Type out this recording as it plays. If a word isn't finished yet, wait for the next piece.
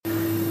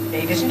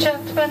Ladies and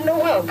gentlemen,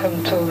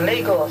 welcome to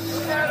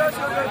Lagos.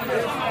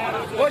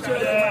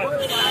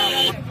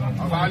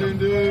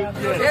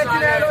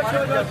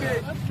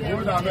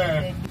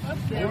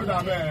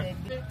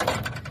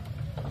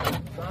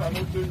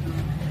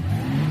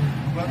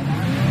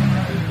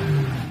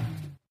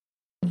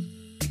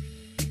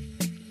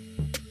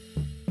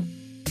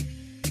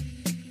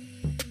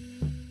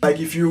 Like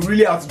if you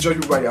really have to judge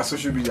people by their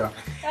social media,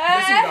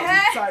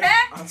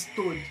 and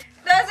stoned.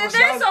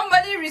 There's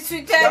somebody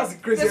retweeted. That's the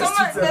craziest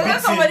tweet ever.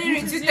 Somebody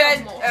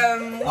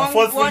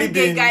retweeted one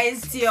gay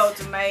guy's tail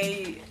to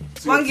my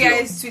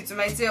tweet to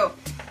my tail,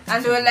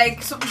 and they were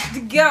like, so the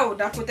girl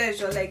that quoted,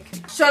 she was like,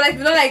 if you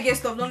don't like gay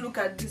stuff, don't look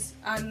at this.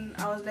 And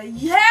I was like,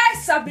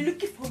 yes, I've been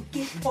looking for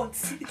gay porn.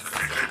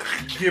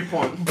 Gay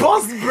porn.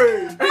 Boss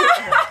brain.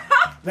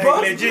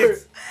 Like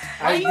legit.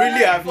 I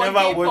really have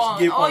never watched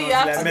gay porn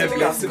until I met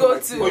Blessing.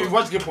 Oh, you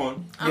watch gay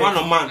porn? Man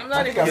on man.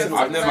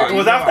 I've never. It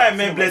was after I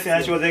met Blessing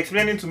and she was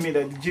explaining to me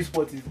that the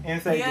G-spot is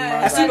inside the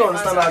man. I still don't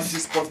understand how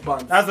G-spot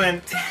band. That's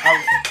when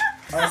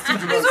I still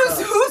do not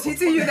understand. Who's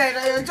hitting you then?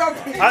 You're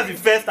joking. That's the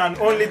first and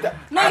only time.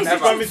 No, I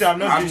promise you I'm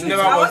not doing this.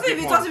 I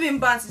wasn't even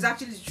banned. It's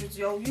actually the truth.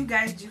 You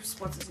guys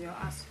G-spot is in your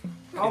ass.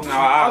 In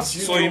our ass.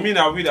 So you mean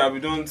that we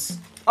don't...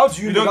 How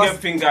do you we don't get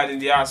fingered in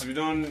the ass. We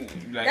don't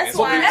like. That's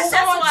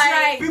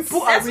why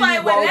people are really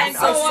wild.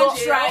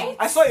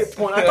 I saw a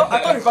porn. I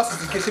thought it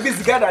was the case. Maybe it's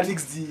the guy that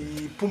licks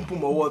the pum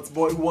pum or what,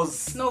 but it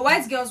was. No,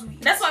 white girls.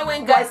 That's why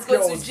when guys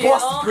go to jail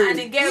and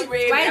they get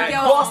raped, white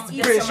girls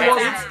eat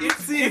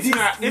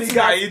It's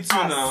not eating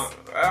now.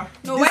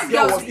 No, this white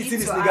girl girls was eating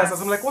this nigga's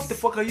ass. I'm like, what the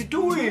fuck are you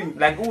doing?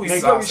 Like who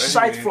is that? that?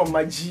 Shite from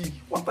my G.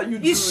 What are you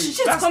doing?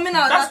 Shit's coming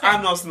out. That's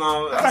anus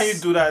now. How can you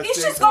do that?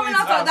 It's just coming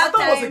out at that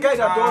time. I thought it was a guy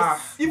that does.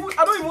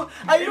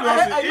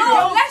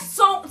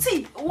 No,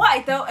 see what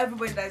I tell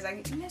everybody that is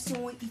like, let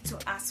someone eat your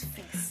ass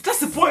first. That's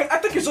the point. I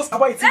think it's just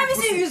about eating. Let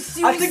me see you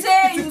say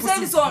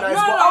this one.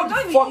 No,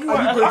 don't even.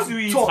 How do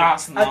you eat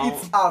ass now? And eat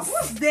ass.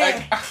 Who's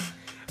there?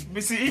 We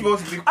see if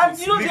was liquid. And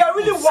you know they are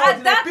really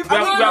wild. We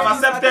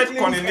have accepted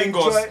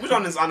cunnilingus. Which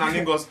one is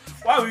analingus?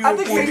 Why will you I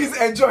think ladies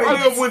enjoy it. Why will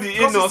you open the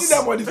anus? You see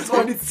them on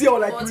the tail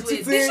like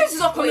this shit is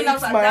not coming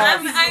out at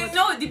that. I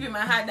know deep in my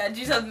heart that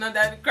Jesus not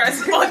that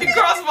Christ on the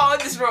cross for all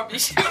this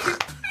rubbish.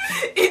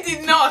 He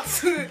did not.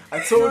 I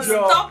told you.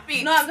 Stop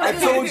it. No, I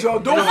told you.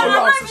 Don't follow I'm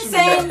our not social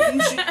saying media.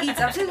 you should eat.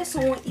 I'm saying let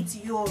someone eat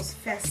yours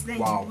first. Then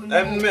Wow. you will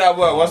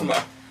know. What's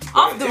my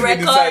Off the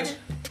record.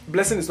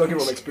 Blessing is talking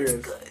from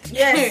experience.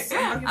 Yes.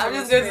 I'm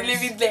just going to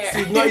leave it there.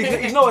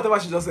 Ignore whatever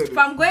she just said. If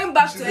I'm going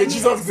back to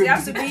Jesus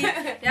evidence, baby.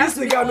 it has to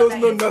be. This nigga knows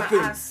no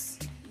nothing.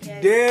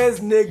 This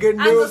nigga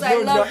knows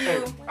no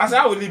nothing. I said,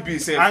 how will it be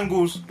safe?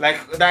 Angles.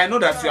 Like that I know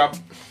that you are.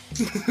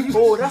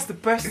 Oh, that's the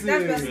person. See,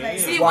 when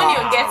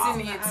you're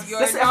getting it, you're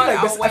not aware.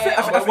 What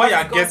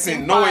you're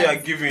getting, not what you're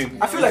giving.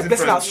 I feel like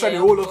Blessing has tried a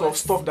whole lot of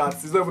stuff that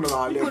is not even on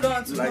our People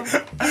level. don't Like,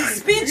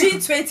 it's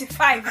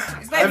PG-25.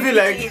 It's not I feel even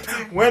like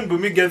PG-18. when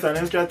Bumi gets an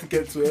extra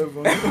ticket to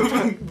heaven,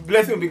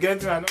 Blessing will be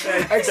getting another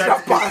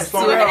extra pass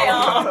somewhere.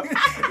 hell.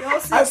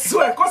 I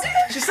swear, cause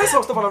she says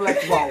some stuff and I'm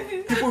like, wow,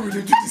 people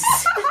really do this.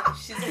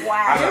 She's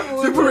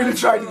wild. People really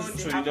try this.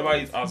 So you never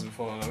eat ass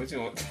before. Now, what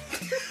you want?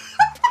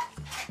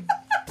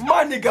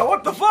 My nigga,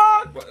 what the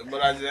fuck?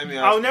 But I let me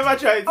ask. I will never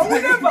try it. I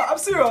will never. I'm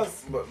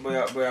serious. But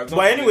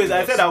anyways,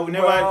 I said I would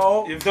never.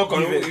 Well, If you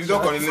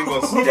don't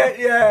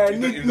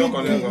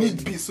cunnilingus.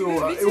 Need be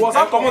so. It was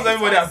How out come of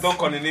everybody has done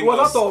It was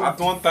out cunnilingus of- at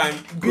one time?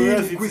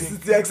 being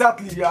inquisitive.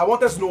 Exactly. Yeah, I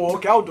wanted to know.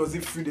 Okay, how does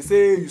it feel? They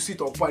say you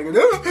sit up and you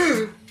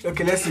go,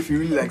 okay, let's see if he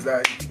really likes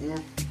that.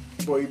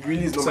 But it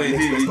really is not So my you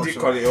next did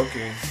option. call it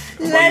okay.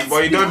 Let's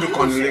But you don't do be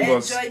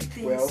cunnilingus. enjoy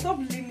things. Well. Stop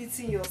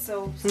limiting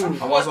yourself.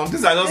 But some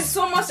things are There's just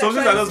so much some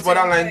things are just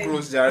borderline enjoy.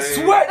 gross, Jare. I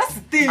swear, that's the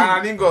thing.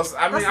 Analingus.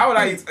 I mean, how would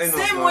I eat anus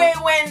Same now? way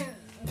when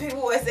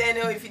people were saying,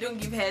 oh, if you don't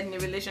give head in a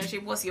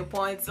relationship, what's your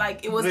point?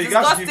 Like, it was No, you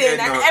got to give disgusting,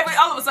 head and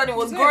now. all of a sudden it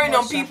was It's growing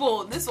not on emotion.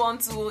 people. This one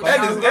too.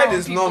 Head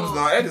is norms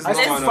now. Head is I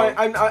still normal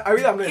find. now. I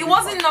really am not. It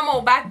wasn't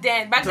normal back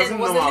then. Back then it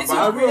was a normal, little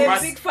but- gross.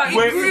 but- Big fan. It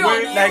Wait, grew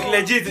wait, on Like you.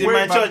 legit in Way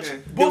my back church,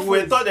 then. they Both were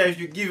ways. taught that if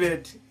you give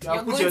it, you You're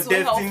can put going your to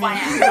destiny.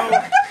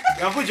 hellfire. You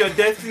can put your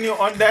destiny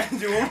under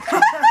the woman.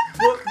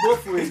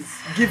 both ways.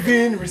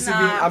 Giving, receiving.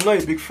 Nah. I'm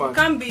not a big fan.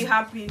 Can't be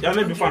happy. You're not a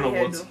Don't big fan give of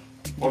head, what?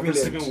 though. Of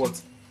receiving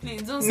what?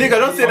 Please don't Nigga,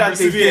 don't say that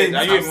again.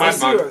 Are you a I'm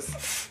madman?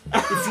 serious.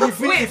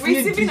 Wait,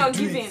 receiving or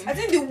giving? I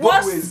think the Both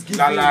worst, ways. Giving,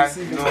 Lala,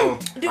 receiving. no.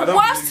 the I don't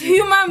worst believe you.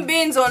 human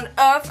beings on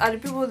earth are the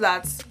people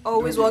that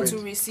always Don't want give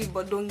to it. receive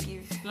but don't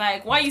give.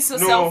 Like, why are you so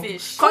No.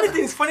 selfish? Funny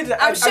thing is funny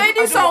that I'm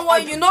shading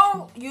someone, you you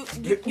know, your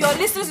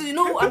listeners, you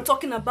know, I'm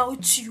talking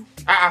about you.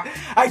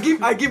 I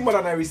give more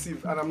than I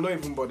receive, and I'm not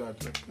even bothered.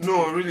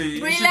 No, really. you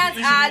Brilliant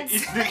should- ads. you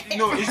should-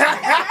 No, you should.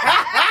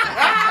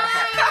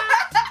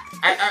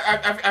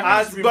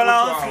 I As feel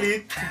Golan mutual.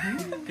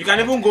 sleep, You can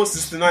even go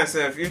 69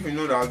 self if you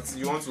know that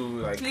you want to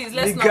like. Please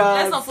let's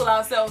not fool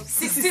ourselves.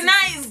 69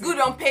 is good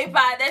on paper.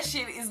 That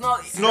shit is not.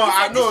 No,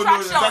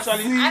 it's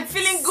actually. I'm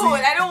feeling good.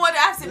 I don't want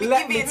to have to be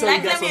given.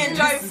 Like let me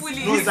enjoy it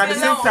fully. No, it's at the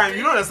same time.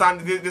 You don't understand.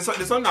 There's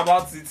something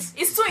about it.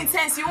 It's too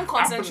intense. You won't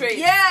concentrate.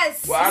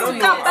 Yes. Well,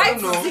 I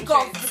don't know.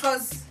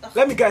 Because.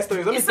 Let me guys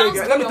stories. Let me tell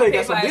you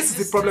guys something. This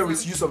is the problem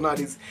with use of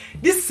nowadays.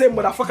 These same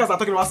motherfuckers are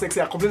talking about sex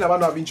are complaining about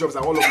not having jobs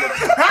and all of them.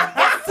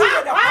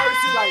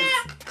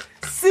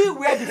 See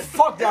where the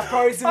fuck their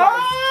priority lies.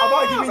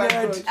 About giving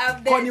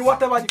head, Connie,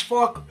 whatever the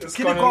fuck.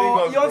 You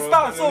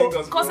understand?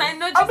 So, because I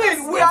know. I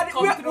mean, we are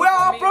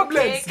our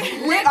problems.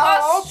 We are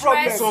our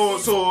problems. So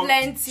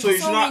you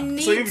should not.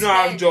 So if you don't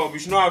have job, you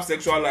should not have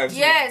sexual life.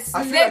 Yes,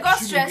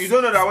 Lagos stress. You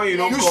don't know that when you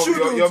don't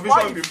come, your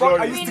vision will be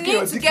blurry. We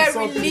need to get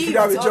relieved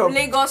of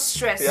Lagos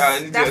stress. Yeah,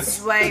 that's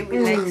why we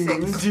like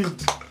sex.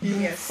 Indeed.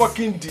 Yes.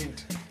 Fucking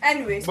did.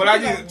 Anyway,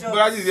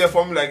 Bolaji is here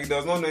for me like he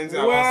does not know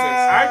anything about sex.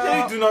 I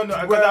actually do not know.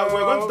 We're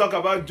going to talk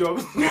about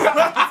jobs. That's what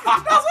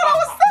I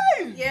was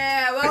saying.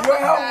 Yeah, well,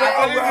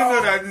 I didn't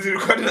know that this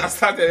recording has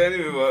started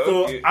anyway. But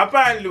so okay.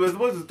 apparently we're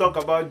supposed to talk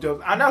about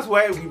jobs, and that's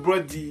why we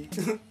brought the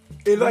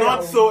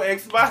not so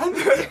expert,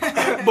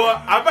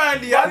 but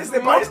apparently he has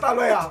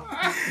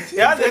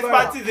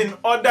expertise in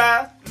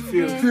other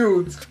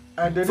fields.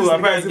 And then so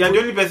apparently you're the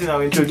only person that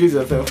will introduce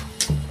yourself.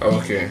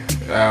 Okay,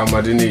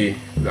 Madini.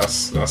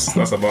 That's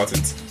about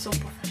it. So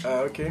professional.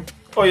 Okay.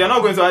 Oh, you're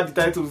not going to add the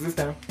titles this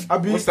time.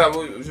 What's that?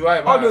 All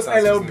those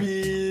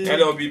LLB,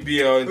 LLBB,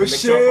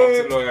 intellectual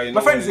property lawyer. You know,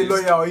 my friend is a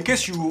lawyer. In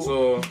case you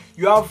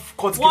have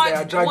court case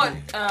that you're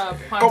dragging,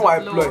 come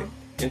and apply.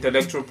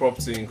 Intellectual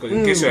property, in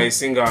case you're a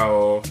singer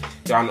or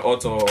you're an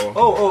author.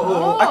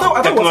 I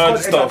thought it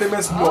was called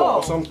entertainment law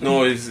or something.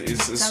 No, it's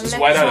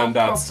wider than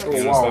that.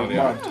 Oh,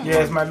 wow,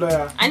 Yes, my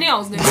lawyer. I knew I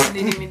was going to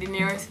need him in the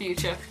nearest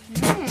future.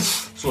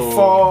 So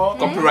for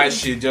copyright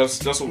shit,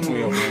 just open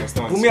me up. You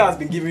understand? Bumi has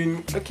been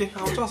giving. Okay,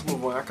 I'll just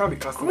move on. I can't be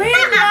casting. Green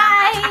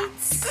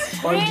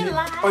lights.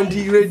 On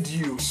the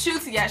radio.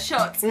 Shoot your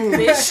shots,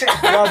 bitch.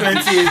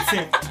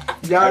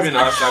 2018. Yeah. I mean,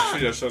 I'll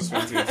shoot your shots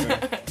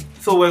 2018.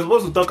 So we're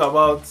supposed to talk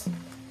about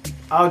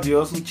how they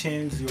also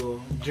change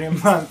your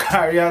dreams and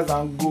careers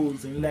and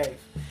goals in life.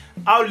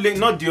 How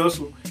not the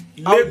also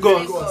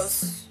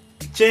Lagos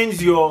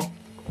change your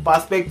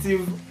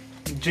perspective,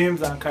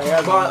 dreams and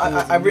careers.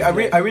 But I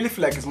really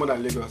feel like it's more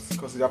than Lagos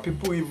because there are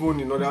people even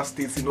in other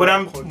states. But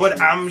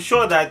I'm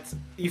sure that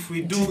if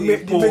we do a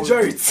poll, the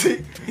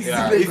majority.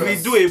 If we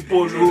do a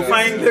poll, we'll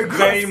find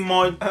very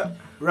much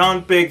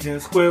round pegs and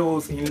square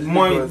holes in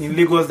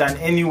Lagos than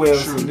anywhere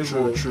else in this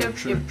world.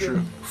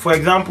 True. For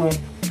example,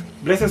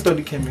 Blessing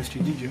studied chemistry,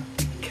 did you?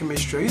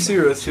 Chemistry? Are you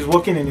serious? She's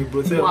working in a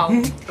brothel. Wow. I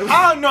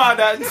don't know how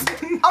that.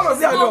 How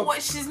does it add up?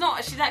 She's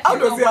actually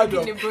not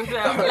working in a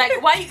brothel. Like,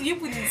 why you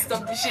putting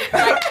stop the shit?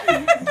 Like,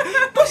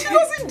 but she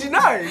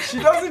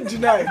doesn't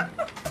deny.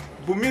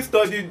 Bumi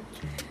studied.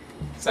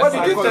 What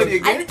did you study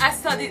again? I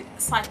studied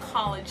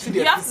psychology.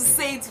 You have to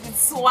say it with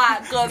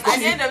swag because at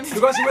the end of the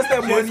because she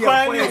wasted money and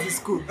 4 years in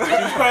school.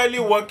 She's currently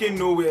working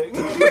nowhere.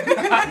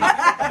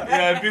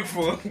 Yeah, big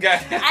fool guy.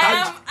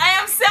 I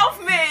am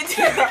self-made.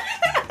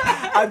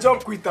 I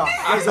job quitter.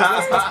 Let's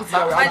put it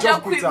that way. My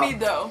job quit me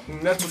though.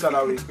 Let's put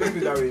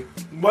it that way.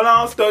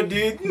 Bola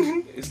studied.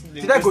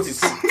 Did I go to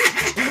school?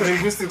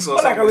 Linguistics or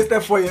What like something. I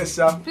wasted 4 years,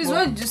 sha. Please,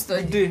 what did you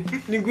study?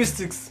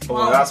 Linguistics.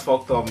 Oh, that's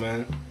fucked up,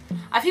 man.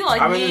 I feel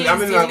like me is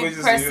the only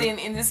person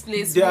in this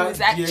place who is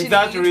actually.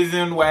 That's the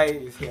reason why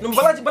he's here. No,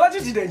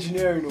 Balaji did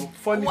engineering,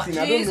 Funny thing,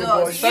 I don't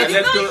know.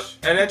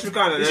 But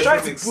Electrical and he's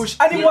trying to electronics. push,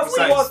 and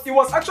it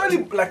was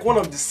actually like one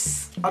of the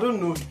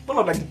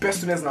best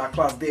students in our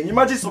class. There, you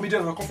imagine somebody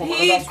that come from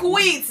He another school.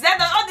 quits.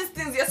 All these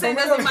things you're saying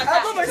doesn't matter.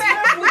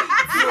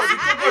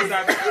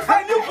 If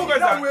I knew book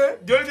that way,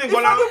 The only thing if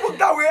I knew book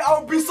that way, I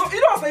would be so.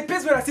 You know, as my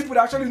pace when I see people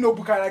that actually know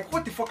book, I'm like,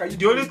 what the fuck are you The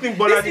doing? only thing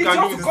Bolaji can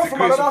do is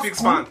to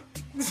fix fan.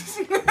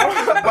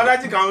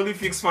 Bolaji can only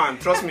fix fan,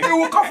 trust me. He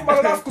will come from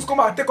another school, come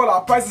and take all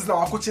our prizes in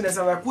our coaching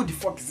lesson. I'm like, who the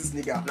fuck is this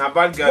nigga? Nah,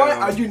 bad guy. Why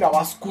now. are you in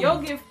our school? You'll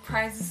give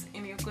prizes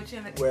in your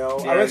coaching.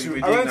 Well, Yeah, I went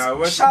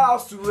to shout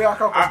outs to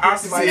Reaka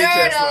ask for CHS,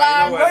 Nerd you know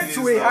I went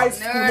to a high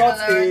school, not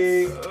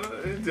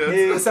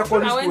a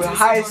secondary I went school, to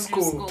high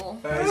secondary school.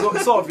 school.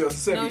 It's so obvious,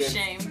 it's so No evident.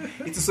 shame.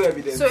 It's so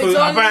evident. So So it's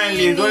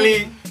apparently, it's only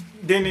only.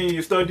 Denny,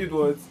 you studied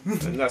what?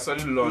 That's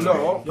only law.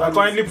 No, You are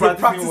currently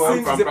practicing what?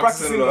 He's a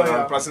practicing lawyer.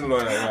 I'm practicing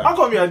lawyer, yeah. How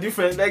come you are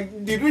different?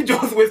 Like, did we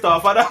just waste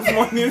our father's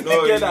money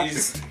No, together?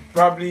 it's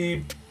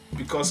probably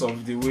because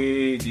of the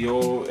way the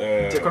whole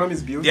The economy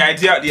is built. the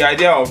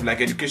idea of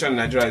like education in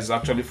Nigeria is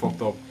actually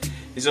fucked up.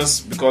 It's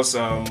just because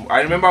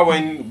I remember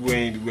when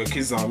we were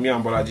kids now, me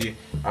and Bolaji,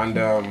 and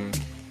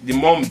the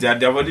mom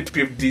they've already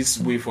paved this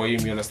way for him.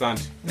 You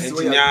understand? This is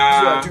what you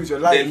do with your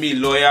life. Then me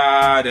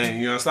lawyer, then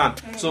you understand.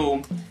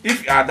 So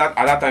if at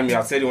that time he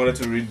had said he wanted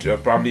to read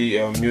probably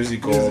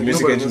music or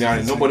music nobody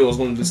engineering, nobody was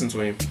going to listen to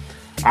him.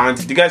 And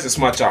the guy is a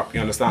smart chap, you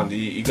understand?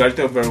 He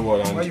graduated very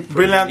well. And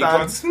brilliant.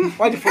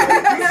 Why the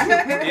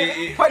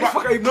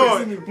fuck are you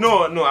praising him?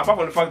 No, apart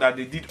from the fact that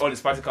they did all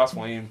his practicals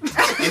for him.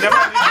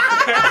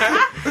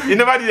 He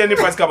never did any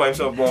practical by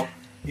himself, but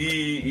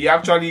he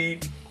actually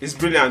is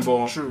brilliant.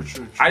 But True.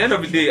 At the end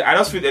of the day, I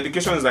just feel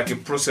education is like a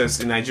process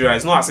in Nigeria.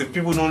 It's not as if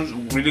people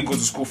don't really go to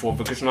school for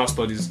vocational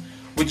studies,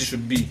 which it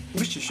should be.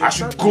 I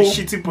should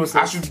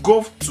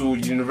go to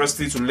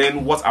university to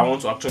learn what I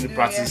want to actually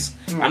practice,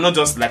 and not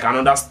just like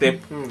another step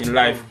in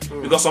life.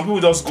 Because some people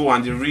just go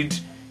and they read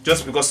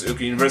just because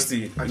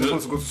university,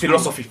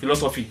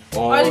 philosophy,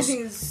 or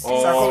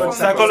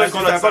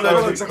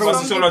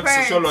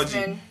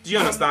sociology. Do you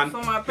understand?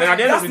 Then at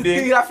the end of the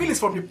day, I feel it's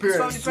from the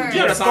parents. Do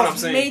you understand what I'm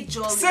saying?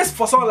 Says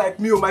for someone like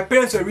me, my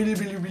parents were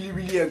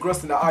really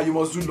engrossed in that. You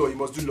must do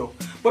law.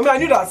 But me, I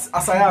knew that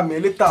as I am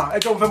later, I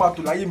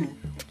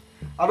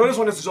always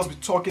wanted to just be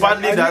talking.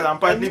 Partly that and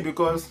partly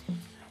because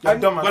you're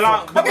dumb as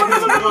fuck. But I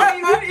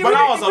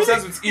was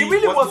obsessed with it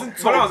really wasn't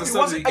talking.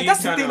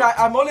 That's the thing.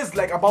 I'm always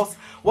like about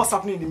what's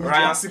happening in the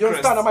media. You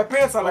understand? And my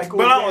parents are like,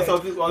 Bola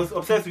was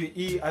obsessed with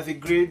E as a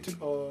grade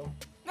or.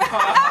 I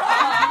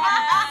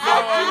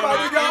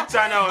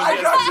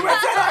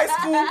graduated high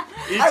school.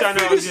 I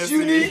finished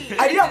uni.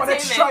 I didn't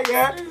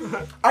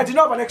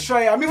have an extra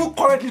year. I'm even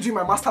currently doing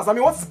my masters. I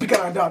mean, what is bigger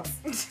than that?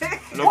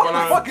 What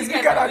the fuck is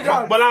bigger than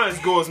that? Balance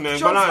goals, man.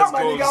 Balance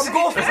goals. I'm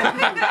goals for some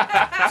people.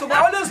 So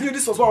I always knew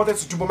this was what I wanted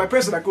to do, but my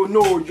parents were like, oh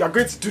no, you are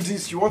going to do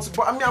this. You want to?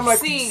 But I mean, I'm like,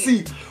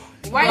 see.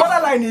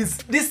 Borderline is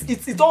this.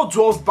 It all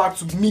draws back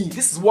to me.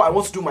 This is what I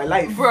want to do in my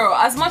life, bro.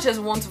 As much as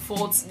we want to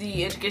fault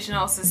the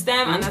educational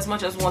system and as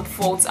much as we want to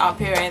fault our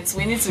parents,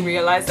 we need to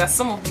realize that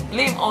some of the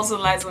blame also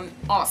lies on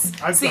us.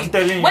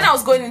 When I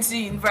was going into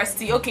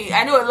university, okay,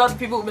 I know a lot of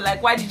people will be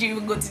like, "Why did you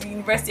even go to the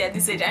university at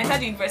this age?" I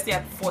entered university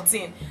at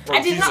 14.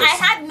 I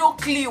had no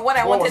clue what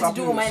I wanted to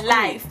do with my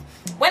life.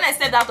 When I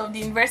stepped out of the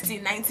university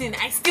in 19,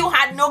 I still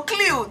had no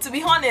clue, to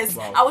be honest.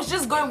 Wow. I was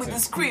just going with the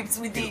scripts,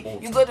 with the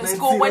you go to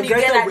school, when you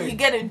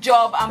get a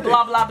job and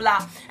blah blah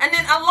blah. And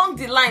then along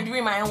the line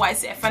during my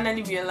NYC, I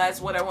finally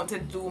realized what I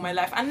wanted to do with my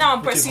life, and now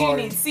I'm pursuing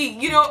it. See,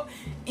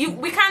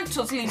 we can't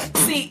totally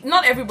see.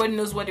 Not everybody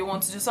knows what they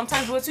want to do.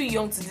 Sometimes we're too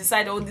young to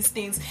decide all these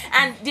things.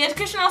 And the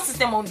educational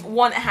system, on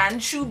one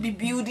hand, should be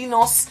building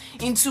us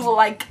into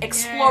like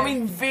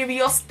exploring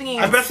various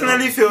things. I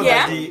personally feel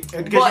that the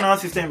educational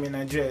system in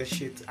Nigeria is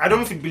shit. I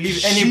don't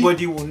believe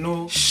anybody will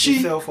know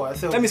himself or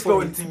herself. Let me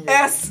spell it.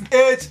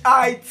 SHIT.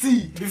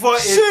 Before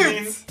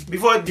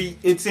the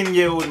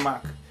 18-year-old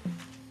mark.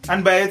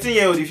 And by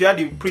 18-year-old, if you had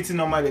a pretty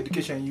normal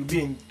education, you'll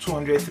be in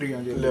 200,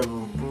 300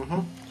 level.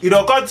 It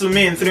occurred to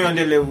me in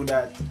 300 level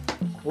that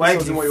why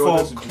the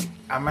fuck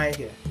am I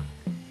here?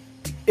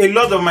 A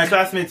lot of my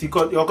classmates, it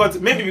occurred to,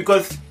 maybe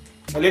because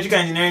electrical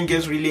engineering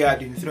gets really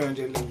hard in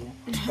 300 level,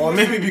 or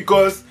maybe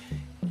because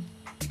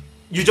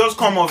you just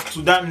come off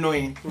to that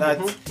knowing that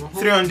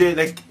 300,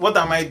 like, what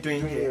am I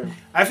doing here?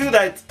 I feel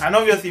that, and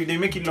obviously if they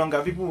make it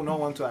longer, people will not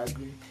want to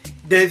agree.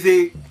 There's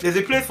a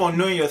place for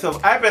knowing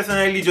yourself. I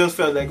personally just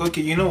felt like,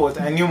 okay, you know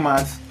what? I knew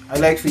maths. I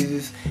like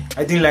physics.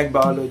 I didn't like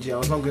biology. I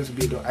was not going to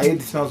be a doctor. I hate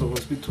the smells of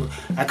hospital.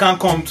 I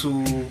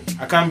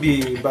can't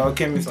be a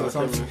biochemist or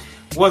something.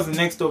 What's the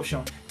next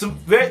option? To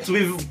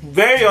be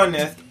very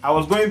honest, I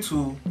was going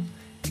to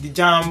the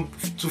jam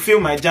to fill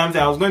my jams.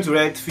 I was going to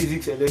write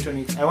physics,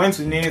 electronics. I went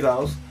to Nene's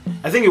house.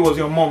 I think it was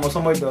your mom or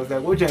somebody that was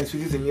like, what is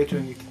physics,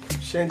 electronics?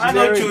 I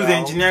don't choose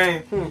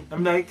engineering.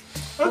 I'm like,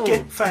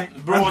 okay, fine.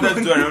 Bro wanted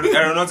to do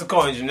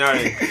aeronautical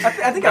engineering.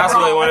 I think that's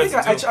what I wanted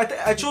to do.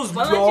 I chose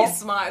law.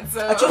 Smart,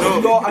 so. I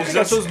chose law. I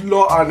chose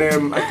law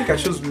and I think I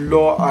chose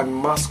law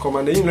and mass comm.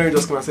 And then you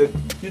just came and said,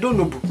 you don't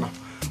know book now.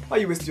 Why are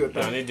you wasting your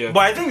time?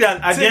 But I think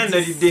that at the end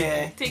of the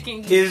day,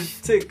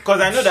 because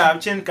I know that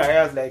I've changed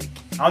careers. Like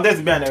I wanted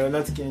to be an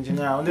aeronautical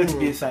engineer. I wanted to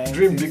be a scientist.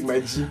 Dream big,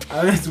 my G.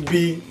 I wanted to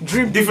be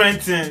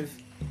different things.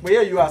 But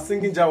yeah, you are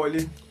singing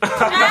Jawali.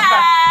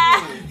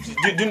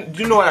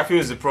 Do you know what I feel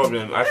is the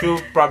problem? I feel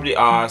probably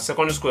our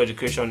secondary school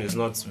education is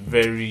not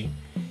very.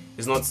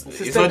 It's not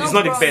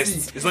the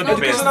best. It's not the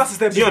best.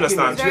 Do you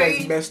understand?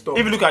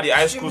 If you look at the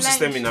high school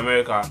system in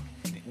America,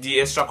 the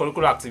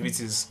extracurricular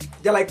activities,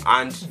 they're like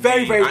and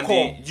very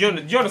core. Do you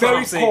understand what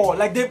I'm saying? Core.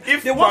 Like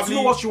they want to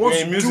know what you want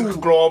to do.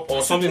 Music club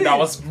or something that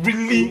was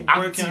really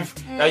active,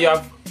 that you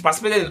have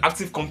participated in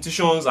active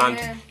competitions and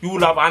you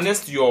will have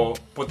harnessed your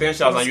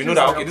potentials and you know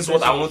that okay, this is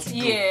what I want to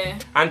do.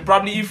 And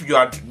probably if you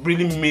had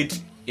really made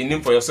a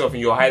name for yourself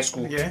in your high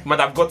school, you might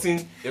have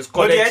gotten a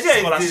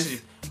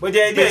scholarship. But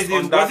the idea is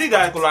was it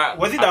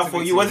that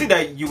for you? Was it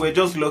that you were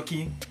just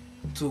lucky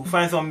to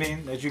find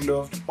something that you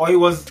loved, or it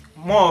was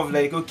more of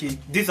like, okay,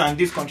 this and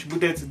this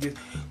contributed to this?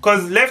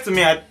 Because left to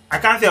me, I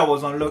can't say I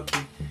was unlucky,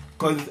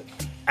 because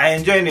I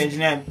enjoyed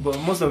engineering, but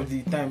most of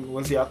the time it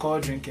was the alcohol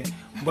drinking.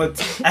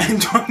 But I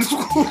enjoyed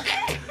school.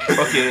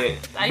 Okay,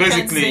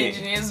 basically,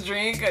 engineers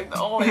drink and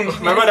all.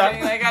 My brother,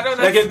 like I don't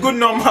know, like a good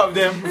number of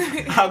them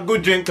are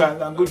good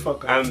drinkers and good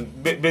fuckers.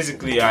 And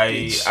basically,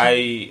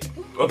 I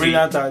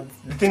brilliant at.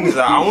 The thing is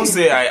that I won't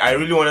say I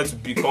really wanted to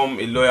become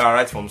a lawyer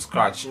right from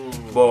scratch,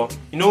 but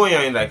you know when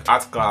you're in like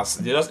art class,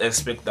 they just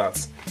expect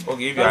that.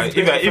 Okay, if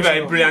you're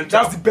a brilliant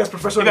chap, that's the best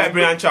profession. If you're a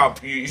brilliant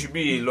chap, you should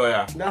be a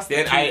lawyer.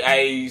 Then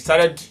I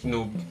started,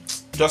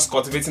 just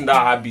cultivating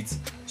that habit.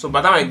 So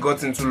by the time I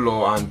got into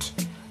law and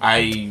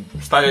I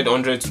started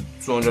 100 to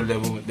 200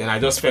 level, then I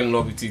just fell in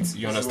love with it.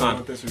 You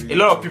understand? A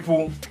lot of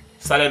people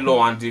started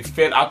law and they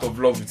fell out of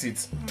love with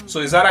it.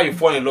 So it's either you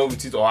fall in love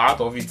with it or out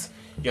of it.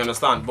 You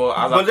understand? But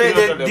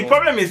the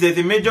problem is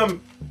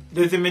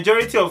there's a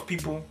majority of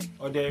people,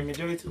 or there are a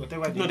majority,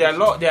 whatever. No, there are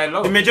a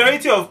lot. The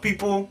majority of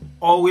people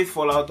always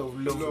fall out of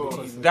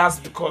love. That's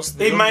because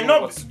it might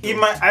not.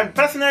 I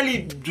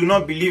personally do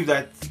not believe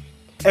that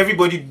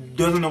everybody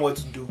doesn't know what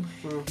to do.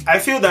 I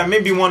feel that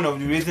maybe one of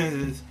the reasons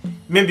is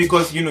maybe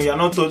because you're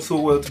not taught so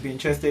well to be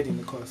interested in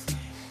the course.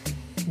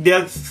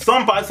 There's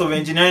some parts of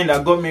engineering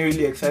that got me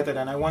really excited,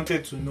 and I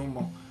wanted to know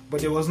more.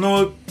 But there was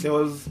no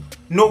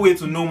way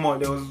to know more.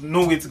 There was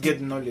no way to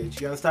get knowledge.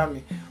 You understand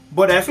me?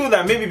 But I feel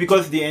that maybe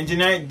because the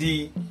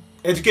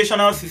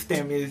educational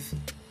system is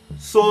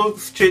so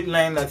straight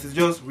line that it's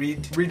just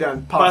read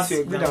and pass.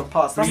 Read and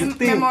pass. That's the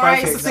thing.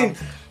 That's the thing.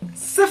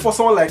 Say for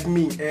someone like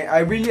me,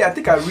 I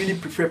think I really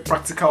prefer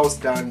practicals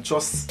than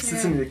just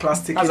sitting in the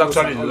class taking. That's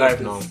actually the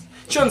life now.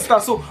 Do you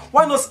understand? So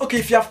why not? Okay,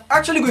 if you're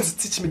actually going to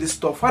teach me this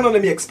stuff, why not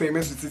let me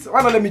experiment with it?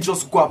 Why not let me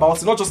just go about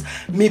it? Not just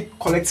me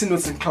collecting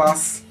notes in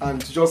class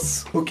and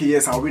just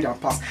yes, I'll read and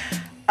pass.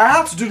 I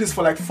had to do this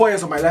for like 4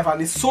 years of my life,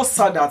 and it's so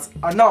sad that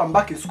now I'm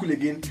back in school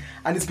again,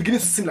 and it's beginning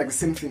to seem like the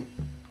same thing.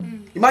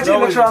 Imagine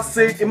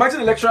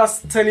the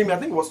lecturers telling me, I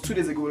think it was 2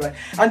 days ago,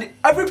 and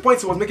every point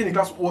he was making in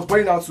class was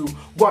pointing out to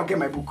go and get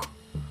my book.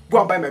 Go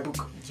and buy my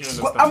book.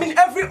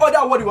 Every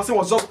other word he was saying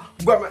was just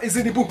it's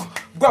in the book.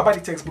 Go and buy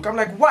the textbook. I'm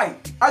like, why?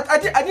 I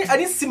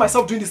didn't see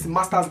myself doing this in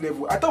master's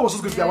level. I thought it was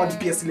just going to be about the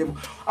PhD level.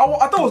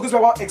 I thought it was going to be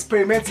about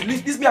experimenting.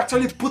 This me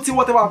actually putting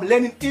whatever I'm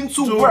learning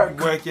into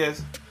work.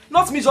 Yes.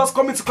 Not me just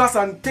coming to class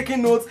and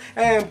taking notes,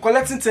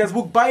 collecting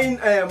textbook, buying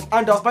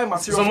handouts, buying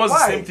materials. It's almost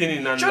the same thing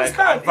in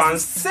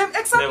advanced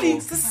level.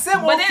 It's the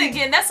same. But then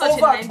again, that's such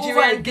a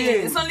Nigerian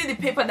thing. It's only the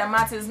paper that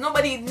matters. No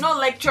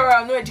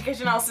lecturer, no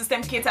educational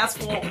system caters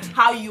for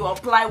how you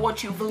apply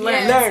what you've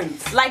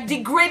learned. Like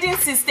the grading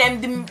system,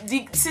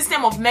 the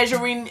system of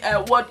measuring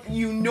what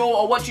you know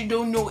or what you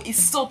don't know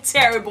is so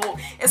terrible.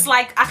 It's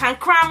like I can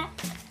cram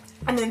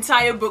an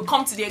entire book,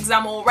 come to the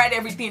exam or write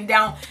everything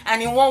down,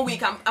 and in 1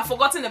 week I've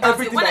forgotten about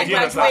everything it. When I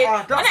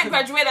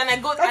graduate and I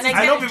go and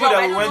I know get people a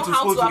job, that went to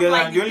school together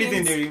and the only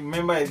things. thing they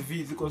remember is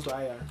V is equals to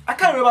IR. I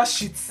can't remember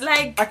shit.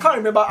 Like I can't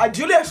remember.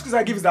 The only excuse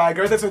I give is that I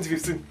graduated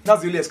 2015.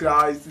 That's the only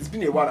excuse. It's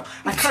been a while.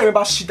 I can't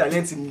remember shit I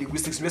learned in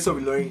linguistics, University of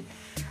Ilorin.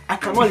 I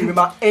cannot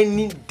remember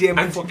any damn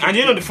fucking and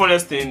you know the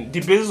funniest thing,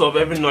 the basis of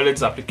every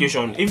knowledge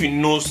application, if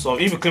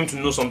you claim to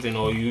know something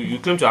or you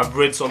claim to have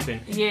read something,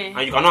 and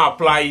you cannot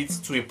apply it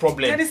to a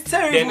problem, then it's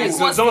terrible. Then it's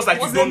almost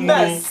like you don't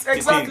know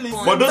exactly.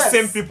 But those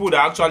same people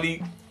that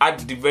actually had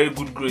the very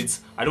good grades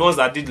are the ones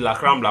that did la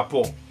cram la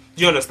poor. Do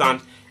you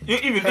understand?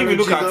 If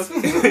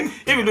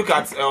you look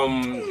at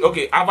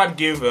Harvard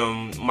gave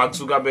Mark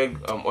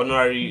Zuckerberg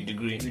honorary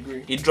degree.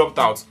 He dropped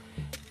out.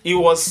 He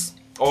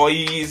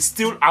is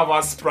still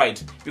Harvard's pride,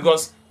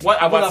 because what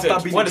Harvard said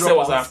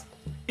was that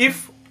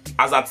if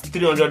as at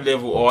 300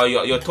 level or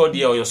your third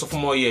year or your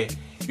sophomore year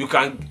you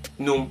can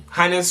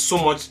harness so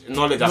much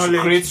knowledge to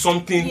create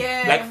something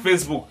like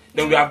Facebook,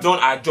 then we have done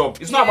our job.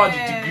 It's not about the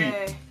degree.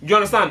 Do you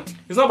understand?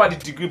 It's not about the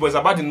degree, but it's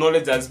about the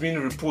knowledge that's being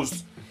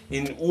reposed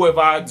in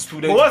whoever the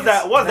student.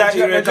 But what's that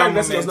Eureka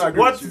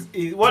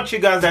moment? What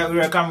triggers that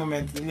Eureka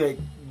moment? Like,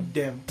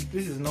 damn,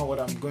 this is not what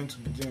I'm going to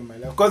be doing in my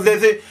life. Because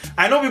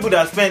I know people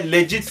that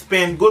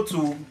go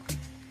to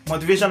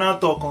motivational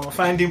talk on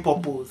finding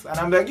purpose, and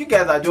I'm like, you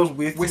guys are just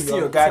wasting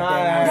your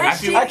goddamn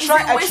time. I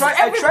tried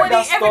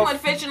that stuff. Every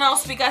motivational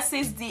speaker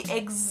says the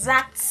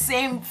exact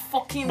same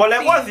fucking but like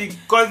thing. what's it?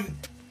 Because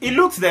it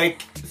looks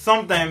like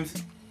sometimes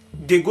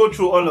they go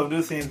through all of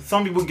those things.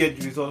 Some people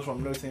get results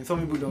from those things, some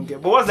people don't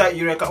get. But what's that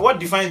Eureka? What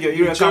defines your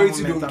Eureka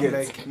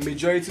moment?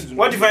 Majority do.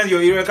 What defines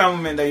your Eureka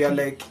moment that you're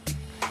like,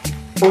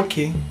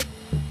 okay,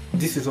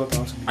 this is what I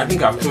want to do? I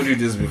think I've told you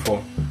this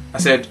before. I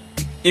said,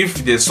 if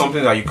there's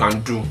something that you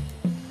can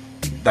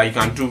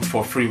do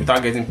for free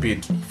without getting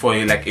paid for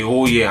a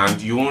whole year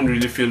and you won't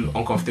really feel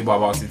uncomfortable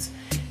about it,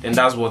 then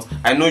that's what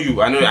I know you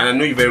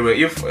very well.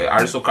 If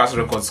Aristocrats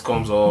Records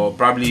comes or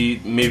probably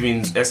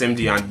Maven's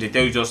SMD and they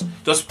tell you just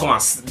come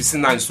and be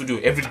sitting in the studio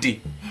every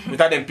day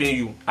without them paying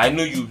you, I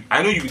know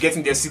you'll be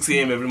getting there 6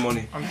 a.m. every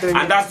morning,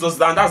 and that's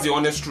the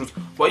honest truth.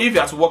 But if you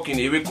have to work in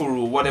a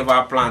Ewekoro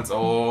whatever plant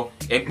or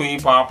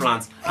Ekpin power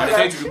plant and they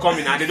tell you to be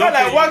coming and they don't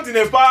pay you, worked in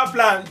a power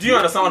plant. Do you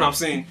understand what I'm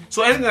saying?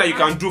 So anything that you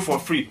can do for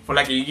free for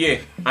like a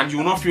year and you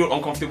will not feel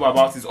uncomfortable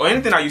about it, or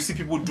anything that you see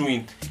people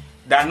doing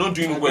that are not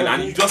doing well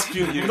and you just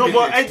feel irritated. No,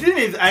 but I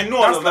think I know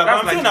all of that. But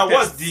I'm saying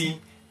that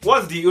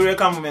what's the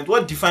Eureka moment?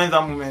 What defines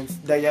that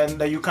moment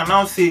that you can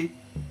now say,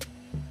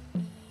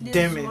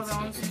 damn it?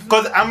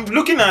 Because I'm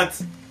looking at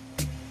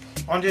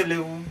 100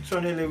 level,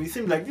 we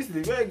seem like this is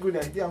a very good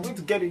idea. I'm going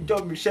to get a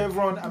job with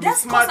Chevron.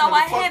 That's because our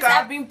heads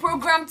have been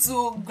programmed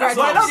to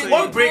graduate.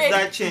 What breaks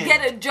that chain?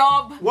 Get a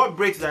job. What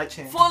breaks that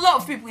chain? For a lot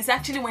of people, it's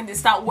actually when they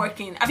start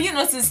working. Have you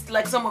noticed,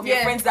 like, some of your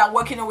friends that are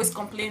working always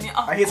complaining,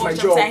 I hate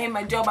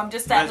my job. I'm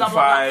just tired, blah,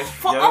 blah,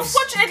 blah.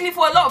 Unfortunately,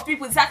 for a lot of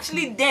people, it's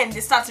actually then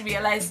they start to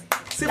realize,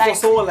 see, for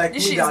someone like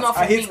me that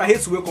I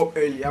hate to wake up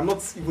early. I'm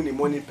not even a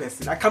morning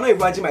person. I cannot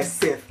imagine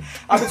myself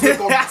having to wake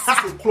up at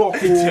 6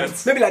 o'clock.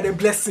 Maybe like the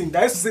blessing.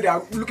 They used to say they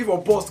are looking for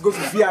a boss to go to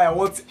VI.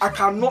 I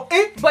cannot.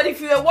 But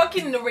if you were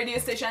working in the radio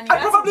station, I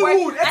probably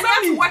would. And you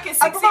have to work at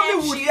 6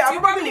 a.m. shift,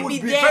 you'd probably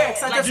be there. Very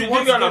excited to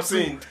what I'm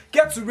saying.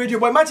 Get to radio.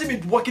 But imagine me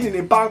working in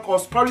a bank or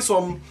probably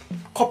some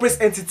corporate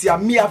entity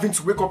and me having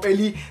to wake up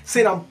early,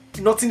 saying I'm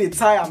not in a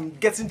tie, I'm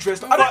getting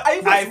dressed.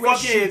 I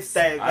fucking hate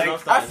ties.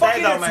 I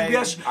fucking hate to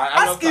wear shoes.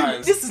 Ask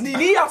him. This is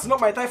he has to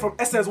knock my tie from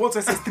SS1 to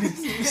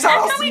SS3.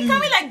 Shout out to me. Can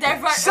we like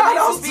divert? Shout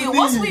out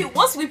to me.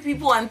 What's with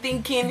people and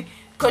thinking,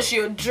 because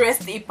you're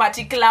dressed a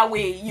particular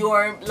way,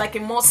 you're like a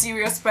more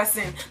serious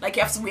person. Like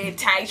you have to wear a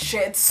tight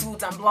shirt,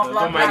 suit, and blah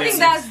blah blah. I think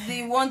that's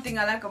the one thing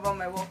I like about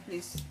my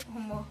workplace.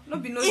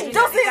 It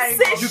doesn't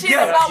say shit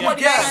about what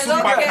you guys.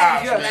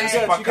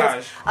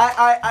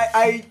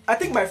 I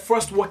think my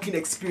first working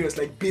experience,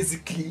 like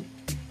basically,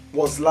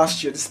 was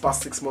last year. This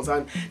past 6 months,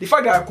 and the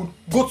fact that I could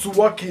go to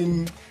work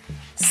in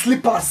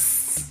slippers.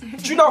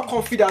 Do you know how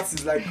comfy that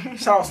is? Like,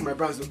 shout out to my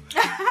brands though.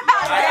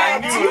 I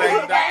knew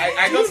like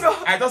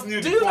that. I just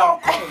knew. Do you know how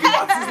comfy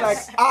that is?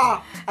 Like,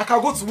 I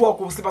can go to work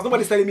with slippers.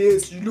 Nobody's telling me, hey,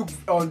 you look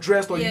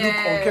undressessed or you look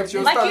unkempt.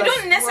 You like, you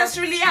don't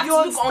necessarily have to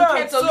look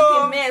unkempt or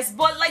look a mess,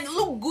 but like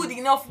look good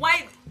enough.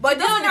 Why? But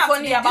you know the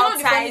funny about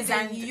ties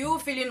and you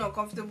feeling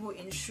uncomfortable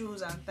in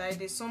shoes and ties.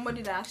 There's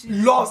somebody that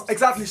actually lost.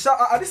 Exactly. This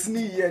is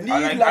me.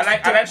 I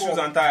like shoes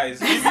and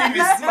ties. Even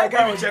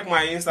if check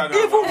my Instagram.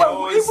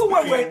 Even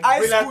when we're in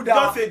high school,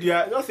 don't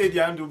say the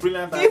handle.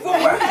 Brilliant. Even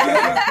when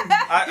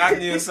I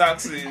knew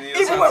sexy.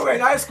 Even when we're in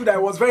high school, it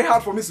was very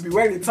hard for me to be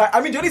wearing a tie. I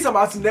mean, the only time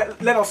I had to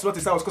learn how to not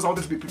a tie was because I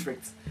wanted to be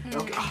prefect.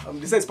 Okay,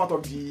 they say it's part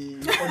of the.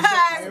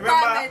 I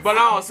remember, but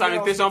now I was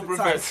sanitation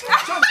prefect.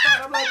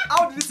 I'm like,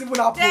 how did this even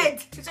happen?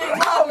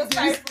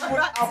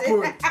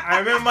 I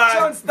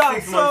remember 6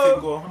 months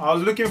ago, I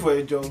was looking for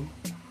a job.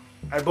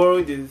 I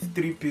borrowed this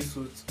 3-piece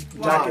suit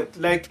jacket.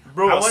 Like,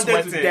 bro, I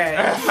wanted to die.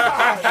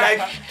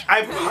 Like,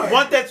 I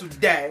wanted to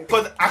die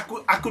because I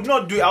could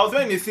not do it. I was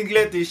wearing a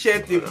singlet, a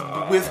shirt,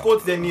 a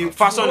waistcoat, then a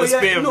fashion is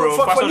pain, bro.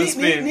 Fashion is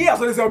pain. Me as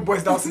well as all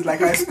boys down since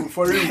like high school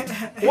for real.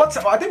 What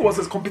I think was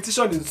a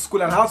competition in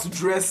school and I had to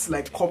dress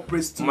like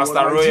corporates to Master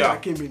Royal.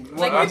 Came in.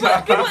 Like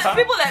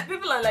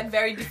people are like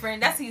very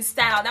different. That's his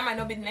style. That might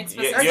not be the next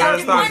person.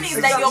 The point is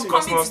that you're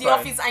coming to the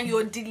office and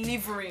you're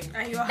delivering.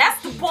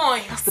 That's the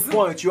point. That's the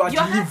point. You are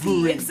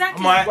delivering.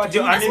 Exactly.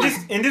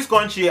 And in this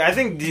country, I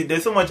think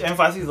there's so much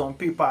emphasis on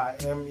paper.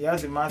 He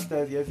has a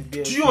master's, he has a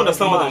BS. Do you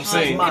understand what I'm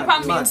saying?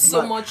 Paper means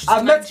so much to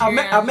I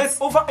met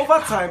over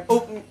time.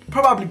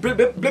 Probably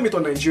blame it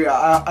on Nigeria.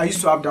 I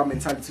used to have that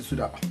mentality too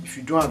that if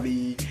you don't have a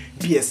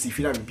BSc, if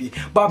you don't have a BA.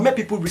 But I've met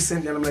people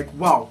recently and I'm like,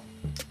 wow.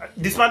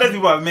 The smartest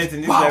people I've met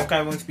in this life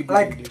can't even speak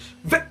English.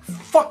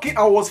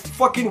 I was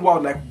fucking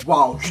wild. Like,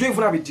 wow, you don't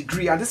even have a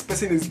degree, and this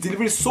person is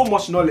delivering so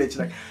much knowledge.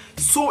 Like,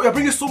 so you're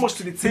bringing so much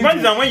to the team.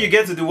 Imagine that when you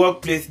get to the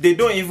workplace, they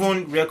don't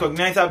even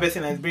recognize that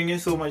person as bringing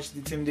so much to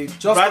the team. They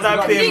just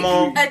rather pay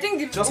more. I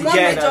think the one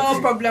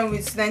major problem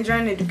with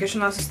Nigerian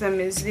educational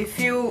system is they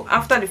feel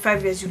after the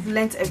 5 years you've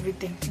learnt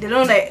everything. They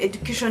don't like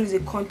education is a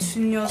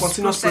continuous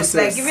process.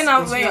 Like even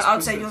now when you're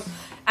outside,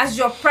 as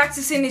you're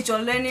practicing it, you're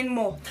learning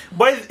more.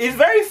 But it's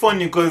very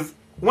funny because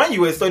when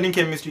you were studying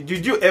chemistry,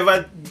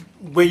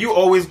 were you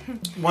always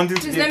wanting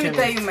to do chemistry? Let me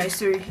tell you my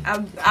story.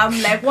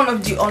 I'm like one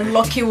of the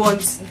unlucky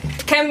ones.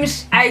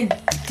 I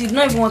did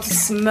not even want to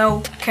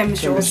smell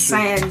chemistry or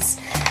science.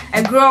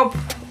 I grew up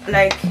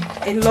like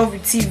in love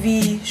with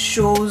TV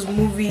shows,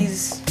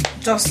 movies,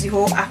 just the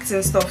whole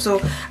acting stuff.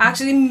 So I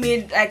actually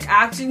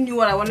knew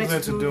what I wanted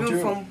to do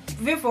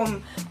even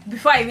from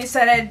before I even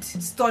started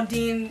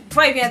studying,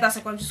 before I even entered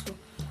secondary school.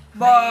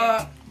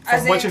 But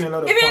watching a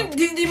lot of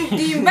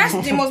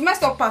the most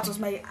messed up part was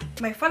my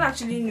father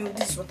actually knew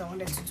this is what I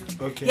wanted to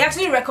do. Okay. He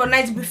actually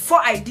recognized before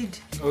I did.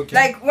 Okay.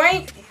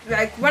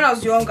 Like when I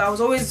was young, I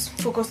was always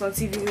focused on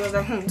TV. He was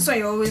like, so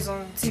you're always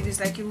on TV. It's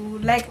like you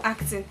like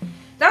acting.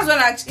 That's when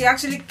it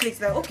actually clicked.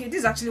 Like, okay,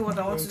 this is actually what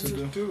I want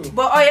to do.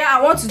 But I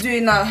want to do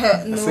it now.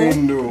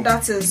 No,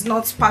 that is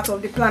not part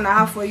of the plan I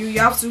have for you.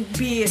 You have to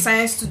be a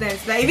science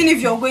student. Like even if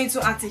you're going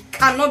to act, it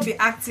cannot be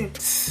acting.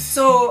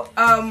 So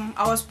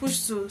I was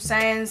pushed to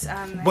science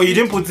and. But you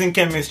didn't put in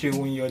chemistry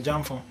when you were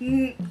JAMB for?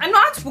 I know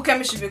how to put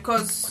chemistry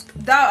because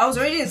I was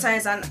already in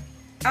science and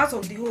out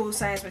of the whole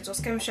science, but it was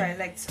chemistry I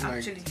liked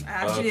actually. I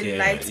actually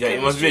liked chemistry.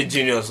 You must be a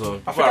genius, so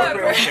people are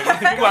running from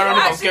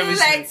chemistry. I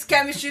liked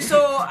chemistry, so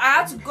I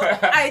had to go.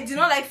 I did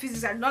not like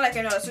physics. I did not like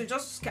any other. So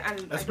just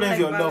explain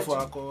your love for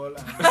alcohol.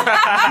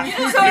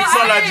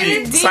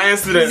 Mixology,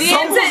 science students.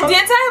 The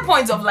entire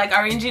point of like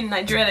arranging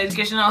Nigerian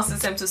educational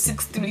system to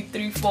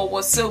 6-3-3-4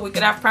 was so we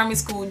could have primary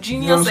school,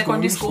 junior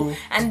secondary school,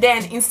 and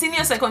then in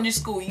senior secondary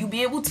school you'll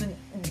be able to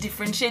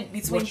differentiate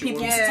between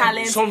people's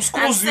talents. Some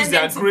schools use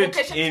their grade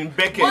in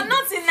Beckett, but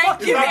not in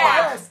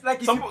Nigeria.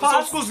 Like some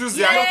schools use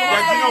their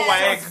junior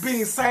YX being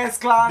in science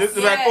class.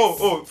 They're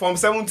like from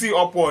 70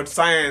 upward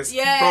science.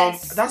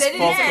 Yes. That's they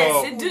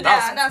do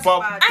that. That's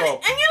bad. And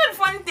you know the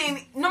funny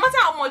thing, no matter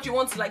how much you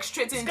want to like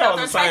straighten it out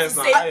and try to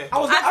say, I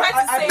was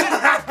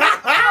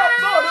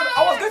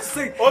going to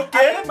say,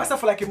 I made myself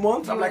for like a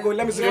month. I'm like,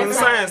 let me do this.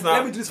 Science now.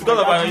 Let me do this because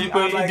of our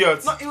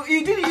idiots. No,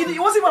 it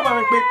wasn't even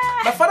about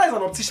my father is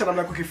an optician. I'm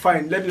like, okay,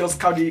 fine. Let me just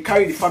carry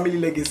the family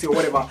legacy or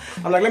whatever.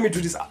 I'm like, let me do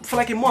this for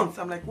like a month.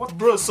 I'm like, what,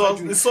 bro? So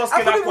the source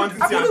scalar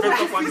quantity and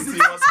vector quantity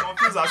was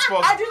confused as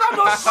fuck. I did not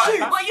know shit.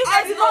 But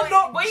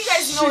you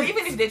guys know,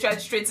 even if they try to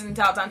straighten it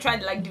out and try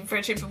to like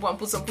differentiate people and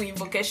put something in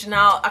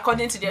vocational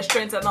according to their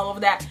strengths and all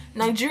of that,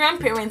 Nigerian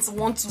parents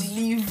want to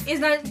live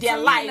their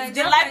life,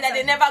 the life that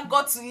they never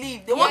got to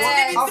live. They want to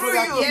live it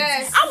through you.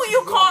 Yes. How will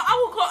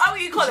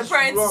you call the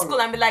parents to school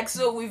and be like,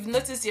 so we've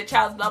noticed your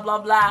child, blah blah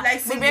blah.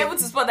 Like, we'll be able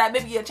to spot that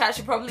maybe your child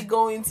should probably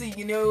go into,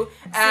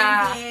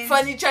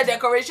 furniture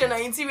decoration or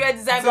interior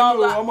design, blah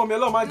blah. No,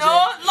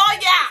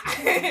 lawyer.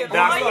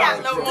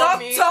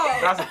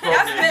 That's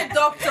the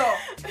doctor.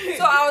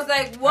 So I was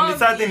like, the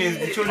sad thing is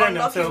the children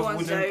themselves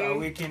wouldn't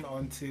awaken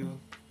until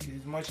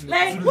it's much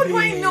like, what do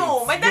I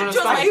know? My dad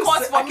chose my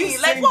course for me.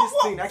 Like,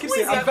 what? I keep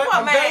saying,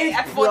 I'm very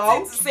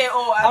proud.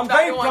 I'm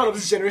very proud of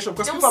this generation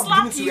because people are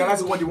beginning to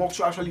realize what they want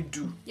to actually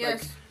do.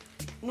 Yes.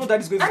 No,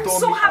 that is going to tell me. I'm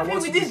so happy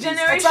with this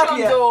generation,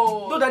 exactly,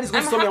 though. No, that is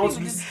going to tell me I want to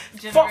do this.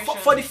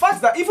 For the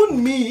fact that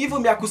even me,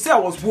 I could say I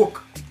was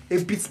woke a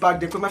bit back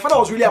then because my father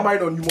was really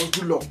married on you must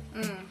do law.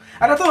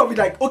 And I thought of it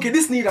like, okay,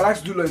 this need that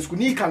likes to do law in school,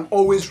 he can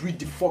always read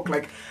the fuck.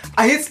 Like,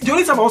 I hate the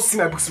only time I want to see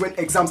my books is when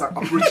exams are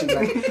approaching.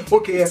 Like,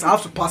 okay, yes, I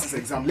have to pass this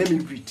exam. Let me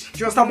read. Do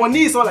you understand? But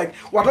is all like,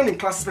 we're done in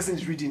class. This person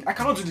is reading. I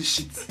cannot do this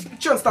shit. Do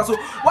you understand? So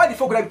why the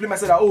fuck would I blame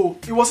myself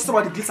that it was just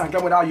about the glitz and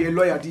glamour that you're a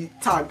lawyer, the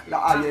tag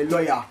that you're a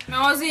lawyer.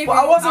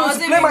 I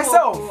wasn't to blame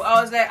myself.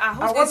 I was like,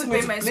 I wasn't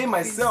going to blame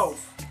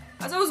myself.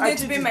 I was going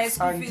to pay my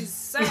school fees.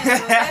 Science,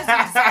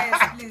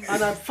 please.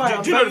 And I'm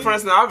fine. Do you know the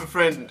friends now? I have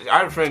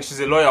a friend. She's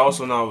a lawyer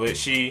also now. But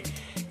she,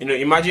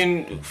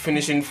 imagine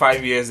finishing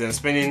 5 years and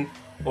spending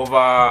over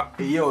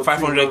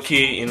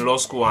 500k in law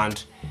school,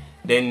 and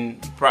then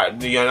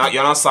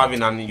you're not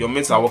serving, and your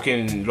mates are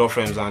working in law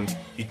firms, and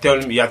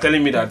you're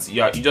telling me that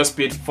you just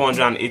paid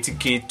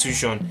 480k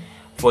tuition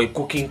for a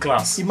cooking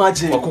class.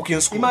 Imagine. For cooking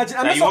school. Imagine.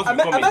 I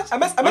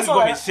met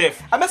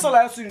someone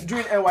else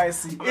doing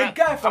NYSC. A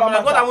guy from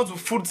what happened to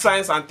food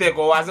science and tech,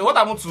 or what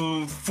happened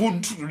to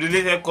food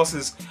related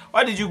courses?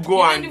 Why did you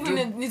go and you don't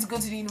even need to go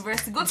to the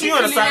university. Go to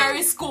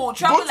culinary school.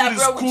 Travel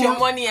abroad with your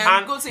money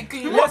and go to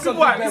culinary school.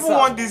 People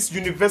want this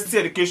university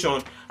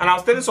education. And I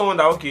was telling someone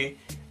that okay,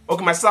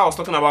 my sister was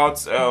talking about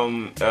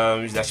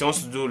that she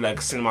wants to do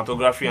like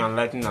cinematography and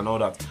lighting and all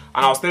that.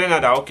 And I was telling her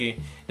that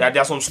that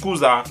there are some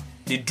schools that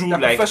they do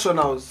like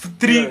professionals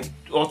 3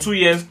 or 2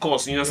 years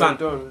course, you understand?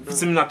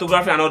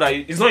 Cinematography and all that.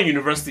 It's not a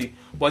university,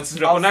 but it's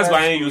recognized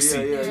by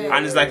NUC.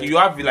 And it's like you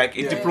have like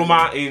a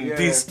diploma in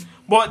this.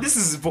 But this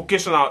is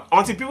vocational.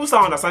 Until people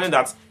start understanding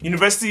that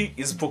university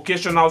is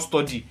vocational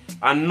study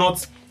and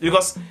not,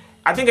 because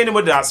I think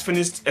anybody that has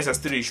finished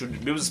SS3 should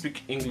be able to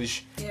speak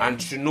English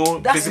and should know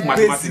basic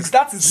mathematics.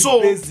 That is the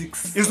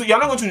basics. You're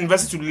not going to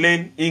university to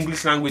learn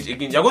English language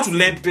again. You're going to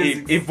learn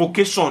a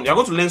vocation. You're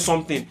going to learn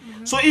something.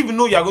 So even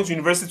though you're going to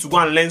university to go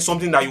and learn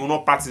something that you will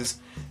not practice,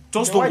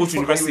 just don't go to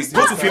university.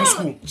 Go to film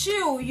school.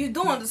 Chill, you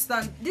don't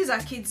understand. These are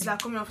kids that are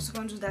coming out of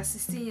secondary that are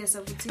 16 years,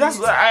 17 That's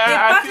years. They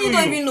practically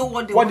don't even know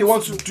what they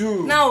want to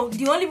do. Now,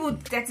 the only people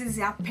that is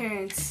their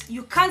parents.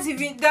 You can't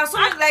even. There are so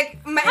many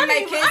like my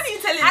case. How do you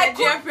tell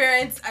Nigerian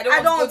parents I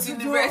don't want to go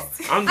to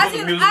university?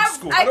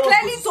 I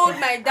clearly told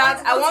my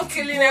dad I want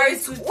culinary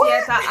to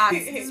theater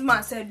arts. This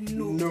man said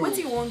no. What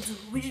do you want to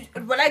do?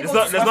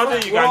 There's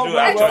nothing you can do.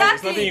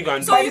 There's nothing you can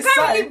do. So you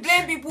can't really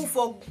blame people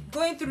for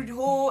going through the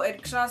whole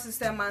educational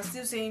system and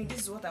still saying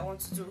this is what I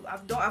want to do.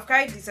 I've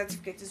carried the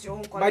certificate. It's your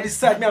own college. By the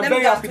side, I'm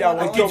very happy that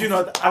I was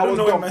done. I don't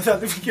know what my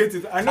certificate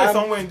is. I know it's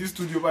somewhere in this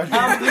studio, but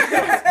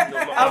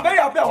I'm very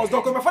happy I was done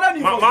because my father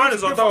knew. My man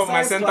is on top of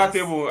my center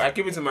table. I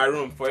keep it in my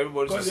room for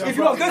everybody to see. If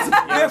you are going to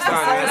play for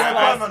science,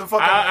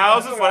 I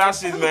also for that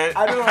shit, man.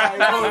 I don't know.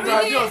 I'm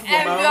really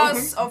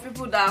envious of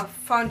people that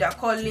found their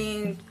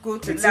calling, go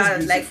to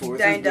that, like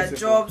in their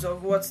jobs or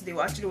what they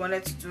actually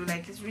wanted to do.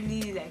 Like it's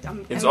really like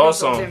it's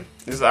awesome.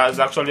 It's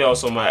actually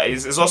awesome.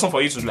 It's awesome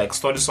for you to like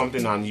study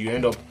something and you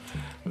end up.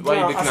 Why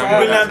are you making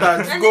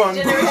that? Go on.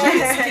 This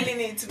generation is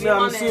killing it. To be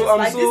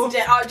honest,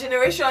 our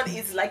generation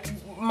is like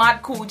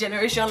mad cool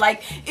generation.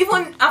 Like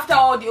even after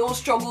all the old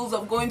struggles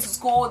of going to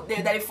school,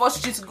 they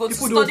forced you to go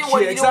people to study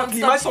what you don't want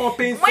to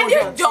study. When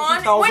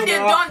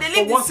they're done, they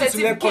leave the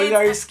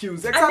certificate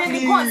skills. Exactly. And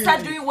then they go and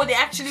start doing what they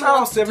actually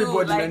want to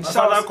do. Like,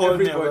 shout out to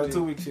everybody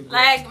 2 weeks ago.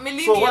 Like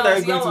millennials. So what are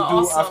you going to do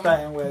awesome. after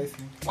NYSC?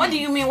 What do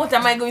you mean? What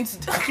am I going to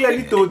do? I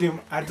clearly told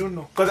him I don't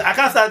know because I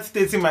can't start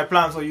stating my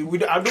plans for you.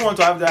 I don't want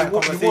to have that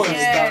conversation.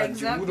 Yeah,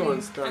 exactly.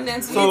 And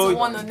then to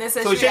want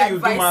unnecessary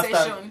advice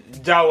session.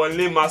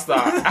 Jawole master.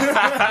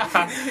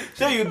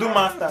 So you do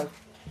masters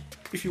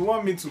if you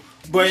want me to.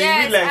 But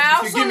yes, in real life,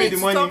 I if you give me the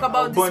money, talk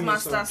about this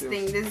masters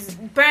thing. This,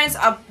 parents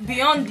are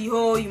beyond the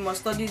whole you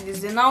must study this.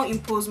 They now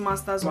impose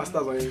masters on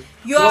you.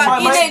 You are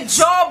in a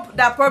job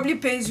that probably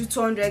pays you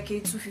 200k,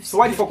 250. So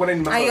why the fuck would I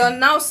need masters? And you're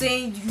now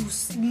saying you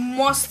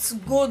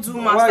must go do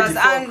masters.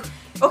 And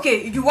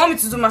okay, you want me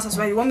to do masters,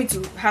 right? You want me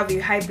to have a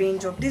high-paying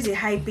job. This is a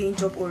high-paying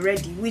job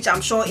already, which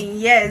I'm sure in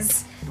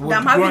years that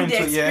I'm having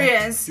the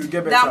experience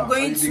that I'm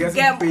going to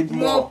get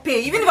more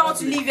pay. Even if I want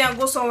to leave here and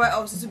go somewhere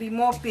else, it will be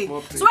more pay.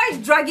 So why are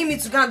you dragging me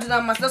to go and do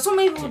that master? There's so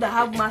many people that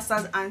have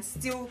masters and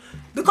still,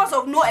 because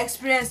of no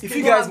experience, if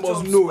you guys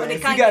must know, they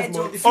can't get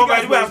jobs. Oh,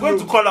 by the way, I'm going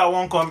to call out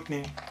one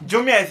company.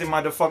 Jumia is a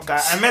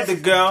motherfucker. I met the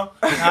girl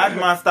who had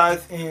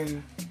masters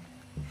in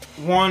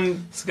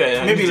one,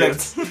 maybe like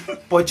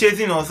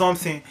purchasing or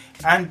something,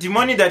 and the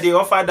money that they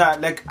offered her,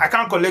 like I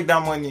can't collect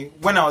that money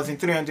when I was in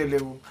 300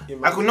 level.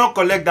 I could not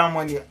collect that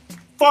money.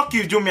 Fuck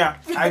you, Jumia.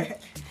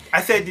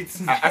 I said it.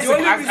 I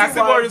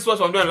said what research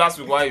I'm doing last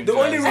week. Why? The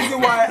only reason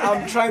why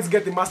I'm trying to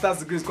get the master's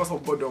degree is because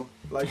of boredom.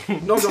 Like,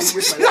 not just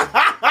waste my life.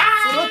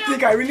 So don't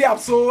think I really am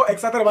so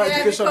excited about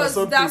education or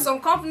something. There are some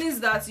companies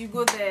that you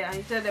go there and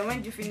you tell them when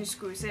did you finish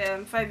school. You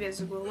say 5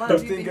 years ago. What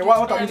have you been doing?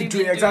 What are you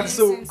doing exactly?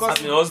 So, I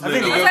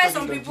think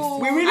some people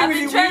we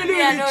really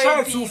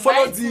try to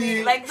follow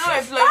the like no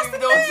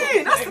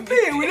employee. That's the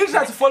thing. We really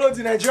try to follow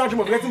the Nigerian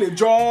dream of getting a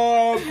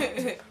job,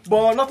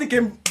 but nothing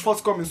came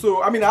forthcoming.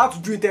 So I mean, I had to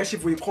do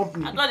internship with a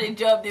company. I got a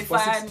job. They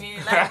fired me.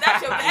 Like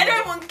that's your, I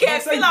don't even care.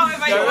 Feel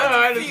however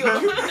you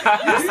want to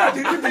feel.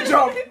 You did the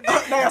job.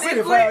 Now you're saying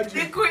they fired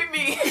you. They quit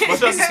me. But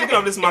just speaking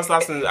of this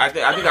master's thing, I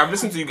think I've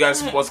listened to you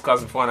guys'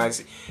 podcast before,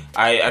 and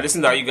I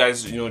listened that you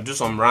guys do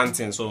some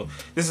ranting. So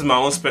this is my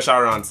own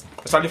special rant,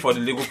 especially for the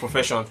legal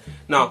profession.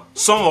 Now,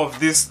 some of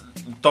these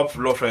top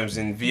law firms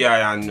in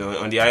VI and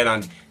on the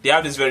island, they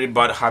have this very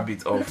bad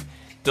habit of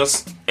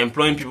just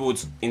employing people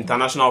with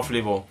international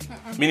flavor,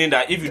 meaning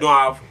that if you don't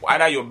have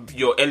either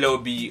your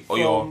LLB or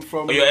your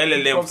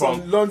LLM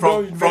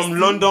from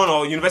London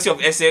or University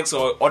of Essex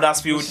or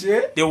Huddersfield,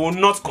 they will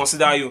not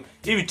consider you.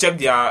 If you check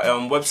their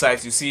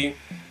website, you see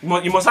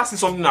you must ask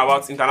something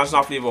about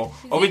international flavor,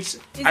 I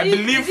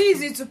believe. Is it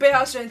easy to pay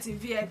house rent in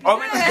VIP? Then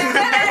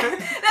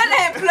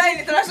they employ an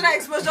international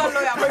exposure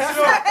lawyer.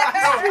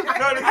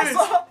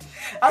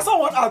 I saw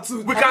one or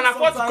two. We can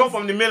afford to come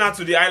from the mainland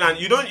to the island.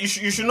 You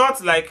should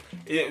not like.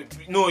 You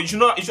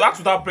should act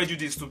without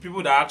prejudice to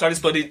people that actually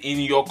studied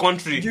in your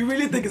country. You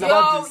really think it's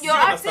about this? You're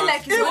acting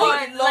like it's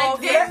going law.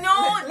 They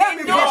know.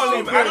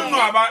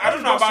 I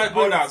don't know about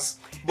others.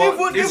 But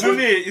it's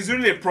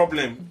really a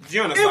problem. Do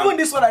you understand? Even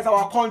this one is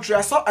our country.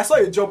 I saw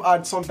a job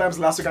ad sometimes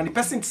last week, and the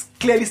person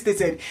clearly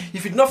stated,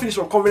 if you did not finish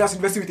from Covenant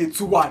University with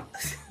a 2-1,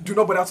 do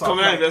not bother to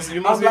apply.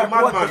 You must be a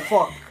madman. What the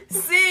fuck?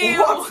 See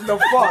what the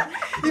fuck?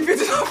 If you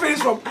did not finish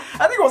from,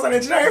 I think it was an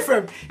engineering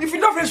firm. If you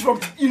did not finish from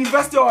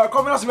university or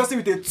Covenant University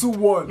with a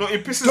 2-1, no,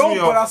 it pisses don't me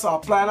bother off. to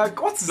apply.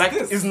 Like, what is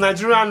this? It's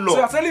Nigerian law. So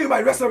you're telling me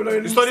my rest of the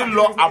you study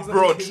law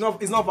abroad.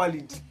 It's not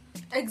valid.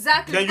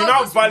 Exactly. Then you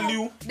now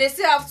value. They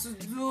still have to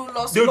do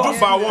law. They'll do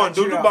bar 1.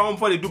 They'll do bar 1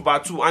 before they do bar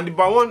 2, and the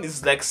bar 1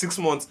 is like 6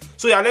 months.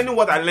 So you're learning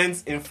what I learned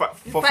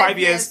for 5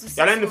 years.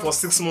 You're learning for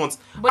 6 months.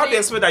 How do you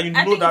expect that you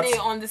know that? I think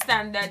they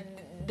understand that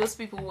those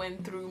people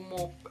went through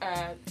more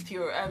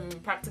pure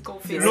practical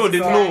physics. No, they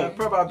know.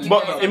 Probably.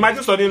 But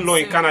imagine studying law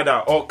in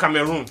Canada or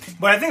Cameroon.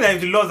 But I think that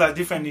if the laws are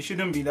different, it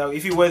shouldn't be that way.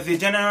 If it was a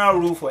general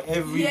rule for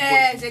everybody.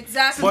 Yes,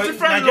 exactly. But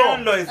different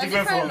Nigerian law is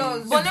different from.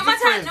 But no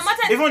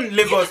matter even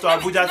Lagos to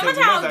Abuja, no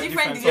matter how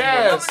different the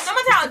Yes. no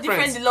matter how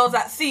different the laws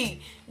are, see,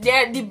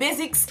 they're the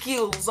basic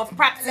skills of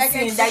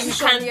practicing like that you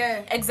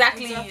can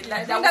exactly.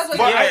 Like that's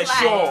what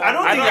sure.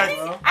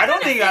 I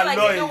don't think that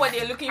law know what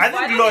they're looking for. I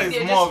think law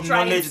is more of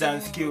knowledge than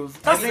skills.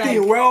 That's the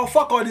thing. Well,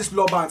 fuck all these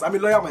law bands. I'm a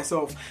lawyer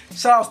myself.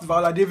 Shout out to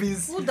Viola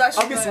Davis.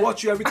 I miss to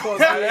watch you every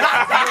Thursday.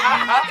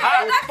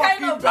 That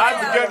kind of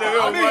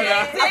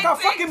I can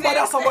fucking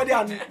bother somebody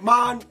and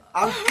man,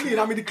 I'm clean.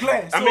 I'm in the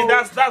clear. I mean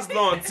that's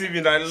law on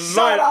TV. That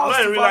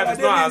law in real life is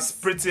not as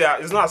pretty.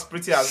 It's not as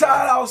pretty as.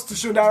 Shout outs to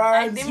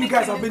Shondaran. You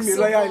guys have been me a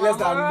lawyer in less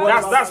than 1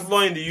 hour. That's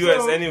law in the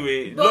US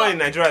anyway. Law in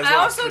Nigeria is not. I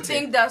also pretty.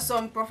 think that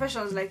some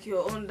professions like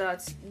your own,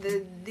 that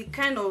the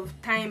kind of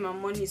time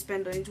and money you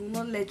spend on it will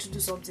not let you do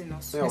something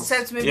else.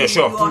 Except maybe you are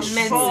sure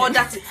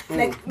that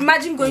like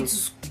imagine going to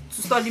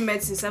to study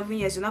medicine 7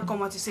 years, you now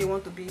come out to say you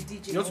want to be a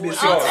DJ. You want to be a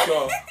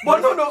Sure.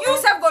 But no. You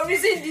have got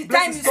reason the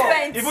time you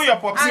spent. Even your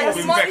popsy will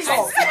be vexed.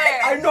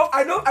 I know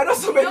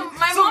so many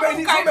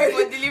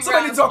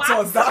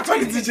doctors that are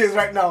actually DJs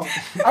right now.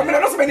 I mean, I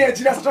know so many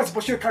engineers are trying to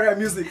pursue a career in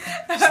music.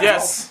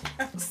 Yes.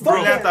 Stop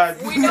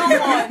We don't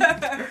want.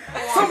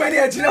 So many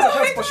engineers are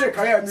trying to pursue a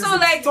career in music. So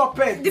like, stop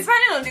it.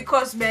 depending on the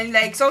course, man,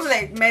 like something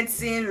like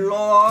medicine,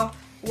 law,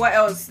 what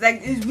else?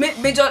 Like it's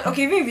major.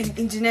 Okay, even if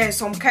engineering,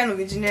 some kind of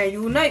engineering,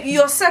 you know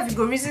yourself, you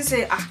go reason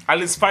say at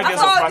least 5 years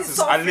of practice.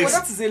 At least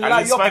that is a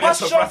lie. Your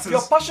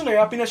passion and your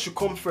happiness should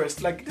come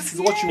first. Like this is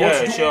what you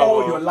want to do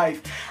all your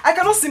life. I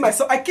cannot see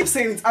myself. I keep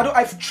saying it.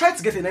 I've tried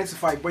to get a 9 to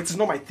 5, but it's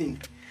not my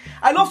thing.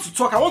 I love to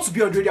talk. I want to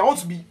be on radio. I want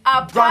to be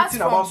ranting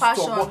about stuff.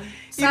 But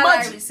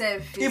imagine,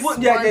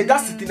 even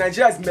that's the thing.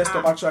 Nigeria is messed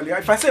up actually.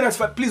 If I say 9 to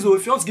 5, please,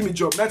 if you want to give me a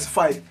job, 9 to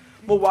 5.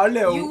 But how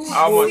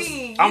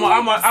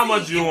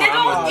much do you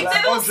want? If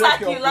they don't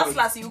sack you,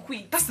 last you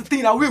quit. That's the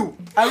thing. I will.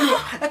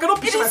 I cannot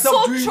picture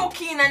myself doing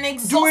choking and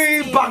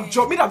exhausting. Doing bank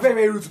job. Me that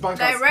very rude to bankers.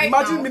 Like right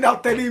imagine now, me now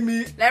telling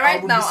me. Like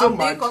right now, so I'm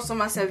doing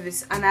customer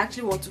service and I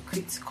actually want to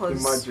quit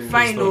because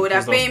fine, no,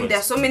 they're paying.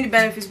 There's so many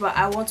benefits, but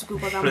I want to quit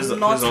because I'm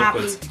not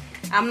happy.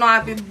 I'm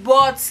not happy.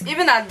 But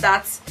even at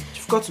that,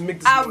 you've got to make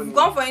this I've money.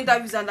 gone for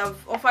interviews and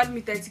I've offered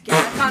me 30K.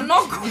 I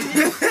cannot go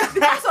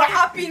because of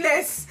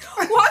happiness.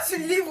 What to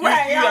live where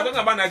I am. You are talking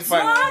about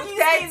 95.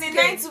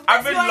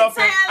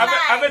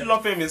 Average law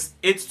firm is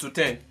 8 to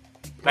 10.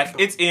 Like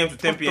 8 a.m. to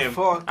 10 p.m.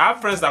 I have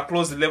friends that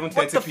close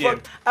 11:30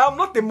 p.m. I'm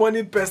not a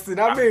morning person.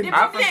 I mean, you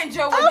probably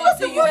enjoy what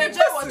you do. You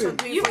enjoy what you're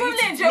doing. You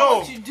probably enjoy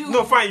what you do.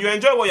 No, fine. You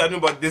enjoy what you're doing,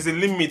 but there's a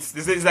limit.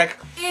 It's like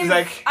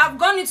I've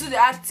gone into the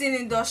acting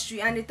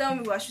industry and they tell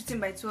me we are shooting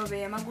by 12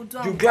 a.m. I go do.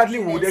 You gladly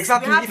would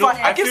exactly. If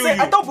I keep saying,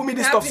 I don't put me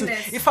this stuff.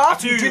 If I have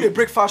to do a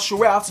breakfast show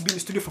where I have to be in the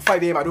studio for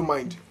 5 a.m., I don't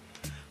mind.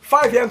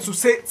 5 a.m. to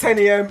say 10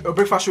 a.m. a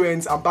breakfast show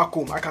ends, I'm back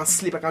home. I can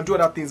sleep, I can do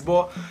other things,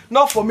 but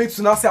not for me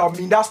to now say I'm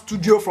in that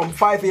studio from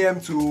 5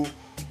 a.m. to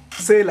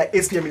say like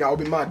 8 p.m. I'll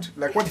be mad.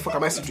 Like what the fuck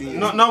am I still doing?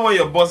 Not when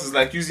your boss is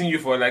like using you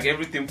for like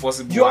everything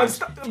possible. You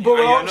understand? But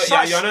you're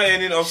not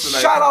earning up to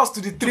like. Shout outs to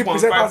the 3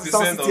 presenters in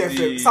Sound City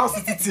FM, Sound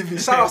City TV.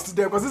 Shout outs to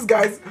them because these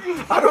guys,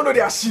 I don't know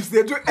their shifts.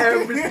 They do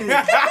everything.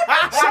 Shout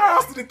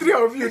outs to the 3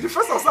 of you. The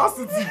first of Sound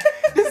City.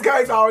 These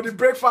guys are on the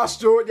breakfast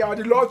show. They are on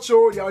the lunch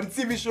show. They are on the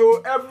TV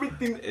show.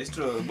 Everything. It's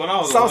true. But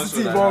now Sound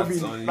City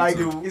evolving. Like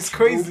it's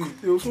crazy.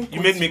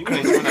 You made me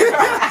cringe.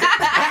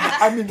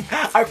 I mean,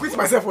 I quit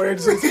myself already,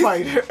 so it's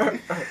fine.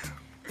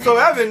 So we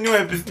have a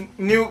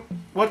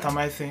what am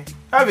I saying?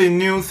 I have a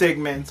new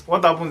segment.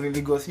 What happens in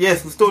Lagos?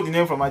 Yes, we stole the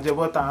name from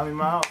Ajebota. I'm in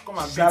my house. Come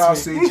and shout out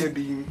to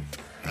HB.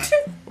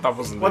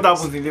 What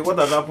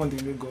has happened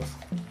in Lagos?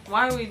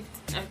 Why we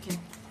okay?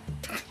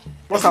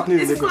 What's happening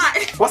in Lagos?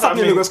 What's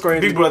happening in Lagos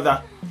currently? Big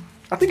Brother.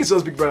 I think it's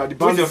just Big Brother.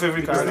 Who's your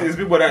favorite character? It's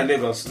Big Brother in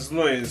Lagos. It's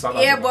not in South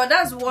Africa. Yeah, but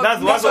that's what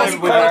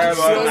everybody.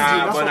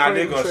 But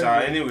Lagos,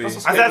 anyway.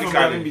 Aside from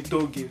having the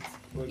toll gate.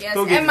 Yes,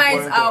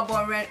 MI's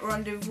album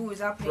Rendezvous is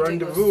happening.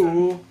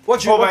 Rendezvous.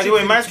 By the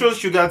way, Maestro's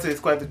Sugar Tea is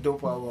quite a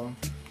dope album.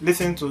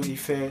 Listen to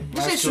Ife.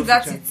 This is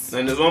Sugar Tea.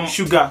 And there's one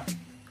Sugar.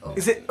 Oh.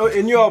 Is it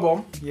a new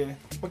album? Yeah.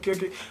 Okay.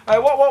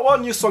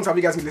 What new songs have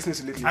you guys been listening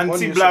to lately? And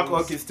T Black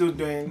Hawk is still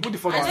doing. Who the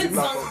fuck is T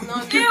Black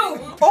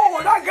Hawk?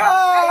 Oh, that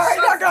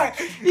guy!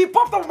 He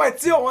popped up on my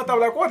tail one time.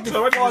 Like, what the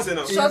fuck is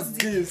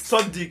this?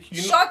 Short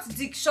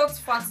dick. Short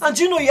fat. And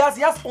do you know he has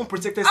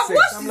unprotected sex?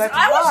 I'm like,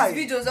 I watch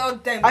his videos all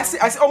the time. I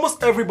see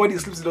almost everybody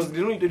sleeps with us. They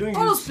don't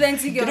use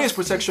plenty girls. They don't use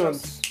protection.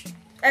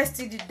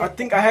 STD. I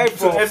think I heard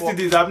so STD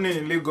is happening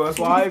in Lagos.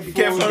 Why? Be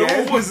careful.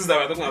 Who is this that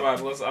we're talking about?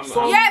 Because I'm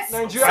yes,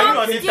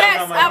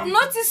 I've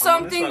noticed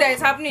something that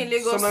is happening in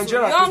Lagos.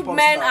 Young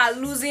men are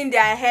losing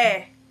their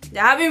hair.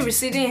 They're having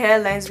receding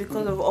hairlines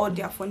because of all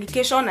their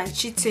fornication and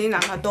cheating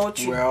and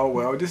adultery.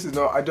 Well, this is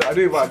not. I don't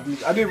even agree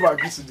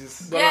to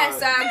this.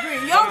 Yes, I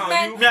agree. Young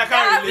men are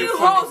having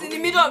holes in the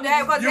middle of their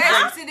hair because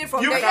they're receding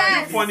from their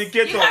hair. You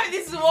fornicator. You have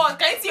this one.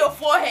 Can you see your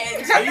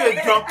forehead? Are you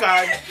a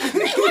drunkard?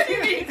 What do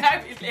you mean you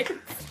can't relate?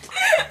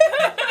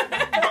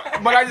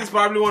 Malaji is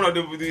probably one of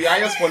the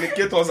highest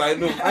fornicators I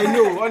know.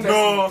 Honestly.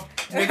 No.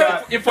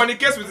 He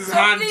fornicates with his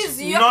hand. Please,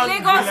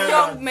 Lagos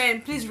young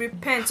men, please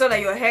repent so that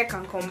your hair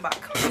can come back.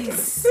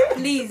 Please.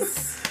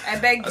 I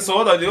beg you. So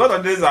what are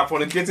these that are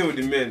fornicating with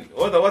the men?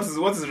 What is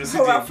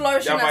receding? We're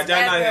flourishing as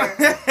ever.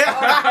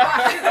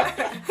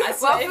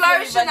 We're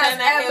flourishing as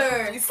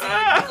ever.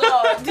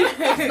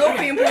 No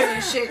pimples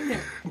and shit.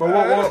 But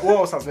what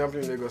else has been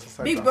happening in Lagos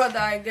society? Big Brother,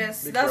 I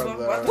guess. That's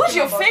what. What's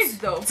your face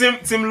though?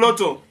 Team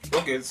Lotto.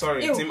 Okay,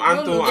 sorry. Ew, Team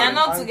Anto. They're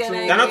not together.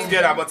 They're not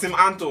together, but Team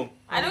Anto.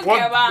 I don't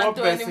care about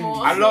Anto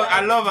anymore. I love her.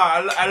 I love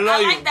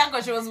you. I like that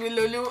because she was with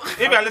Lulu. If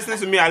you're listening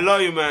to me, I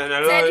love you, man. I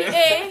love you.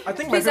 Teddy A,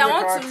 please, I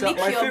want to lick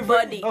your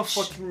body.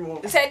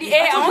 Teddy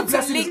A, I want to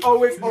lick.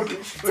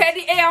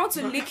 Teddy A, I want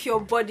to lick your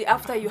body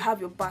after you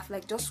have your bath.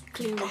 Like just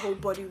clean your whole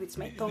body with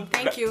my tongue.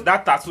 Thank you.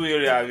 That tattoo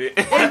area, everywhere.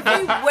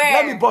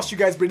 Let me bust you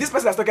guys, bro. This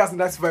person that's talking has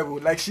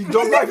 95. Like she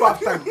does not even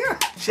have time.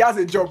 She has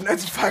a job,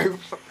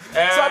 95. So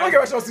I don't get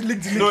why she wants to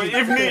lick the No,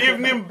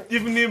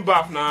 evening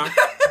bath now.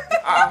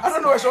 I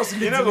don't know where she wants to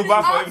leave. You know, go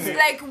back I for want to evening.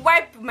 like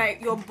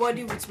wipe your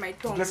body with my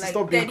tongue. Let's like,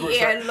 stop being Daddy,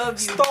 gross I right- love you.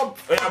 Stop.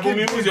 Yeah,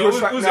 Bumi, who's your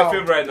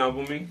favorite right now,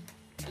 Bumi?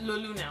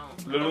 Lulu now.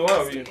 Lulu, what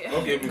have you?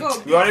 Okay,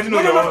 Go. we already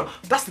know No. your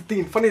That's the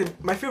thing. Funny,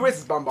 my favorite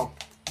is Bam Bam.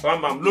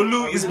 Bam Bam.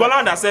 Lulu, it's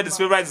Bolan that said his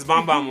favorite is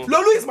Bam Bam.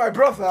 Lulu is my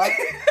brother.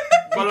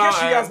 In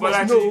case you guys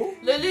must know.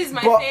 Lulu is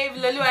my But- fave.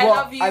 Lulu, I but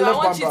love you. I I, love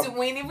want Bam you Bam. to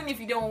win, even if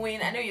you don't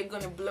win. I know you're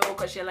gonna blow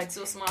because you're like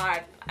so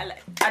smart.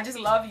 I just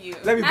love you.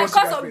 Let me And bust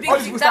you because guys of brain. big All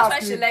these dick, people that's start why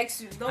she asking,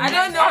 likes you. I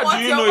don't know How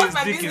do you know what's his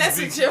my dick is business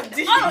big? with your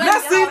dick.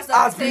 Blessing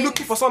has been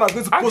looking for someone that's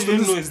going to How post did you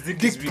know Lulu's his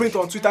dick is dick big? print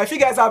on Twitter. If you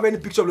guys have any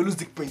picture of Lulu's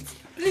dick print,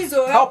 Please,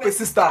 help a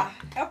sister.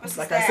 Help a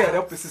sister. Like I said,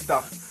 help a sister.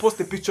 Post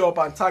a picture up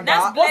and tag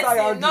That's her. What's that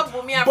Blessing, handle? not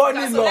Bumi Africa.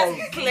 Bunny So let's Love.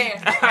 be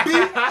clear.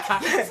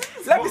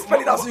 Let me spell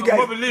it out to you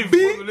guys. Believe,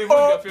 who's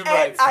your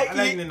favorite?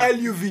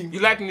 B-O-N-I-E-L-U-V. You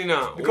like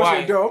Nina? Because Why?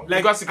 you're dumb.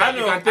 Because you can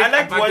take I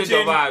like advantage watching.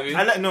 of her. Abi.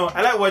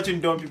 I like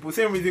watching dumb people.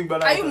 Same reason,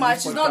 but Are you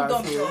mad? She's not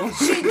dumb.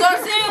 She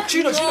doesn't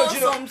Gino,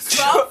 know some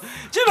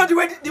stuff. Do you know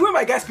the way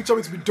my guys picture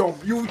me to be dumb?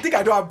 You would think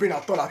I don't have brain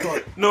at all.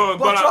 No,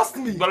 But trust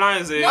me.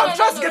 Bolan is a. I'm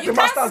trying to get you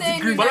the can't master's say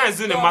degree. Nina Bolan is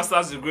doing a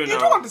master's degree You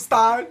don't now.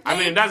 understand. I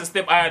mean, that's a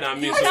step higher than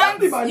me. You So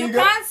Exactly, my you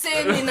nigga. can't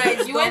say Nina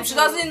is dumb. She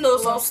doesn't know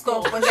some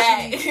stuff, but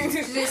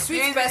she's a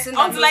sweet person.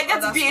 that Until I knows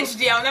get to other stuff.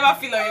 PhD, I'll never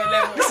feel on your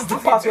level. This is the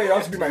part where you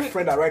have to be my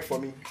friend and write for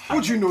me.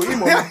 Who do you know?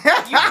 Him or me?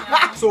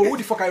 So who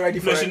the fuck are you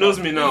writing for? no, right she knows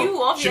now? me now.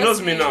 You She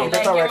knows me now. Like,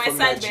 Better you're write my for me,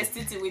 side G.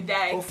 bestie till we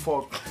die. Oh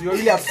fuck. You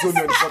really have to zone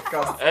me on the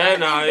podcast.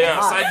 Nah, yeah,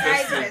 side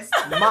Side bestie.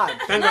 bestie. Man.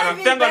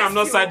 Thank God I'm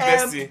not side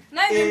bestie.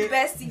 Not even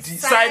bestie.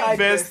 Side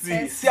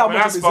bestie. See how Man,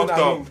 much that's of a zone fucked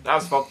I'm up. in.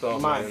 That's fucked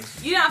up, Man. man.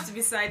 You don't have to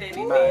be side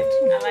anymore. Mad.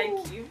 I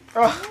like you.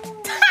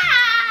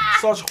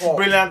 Such whore.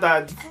 Brilliant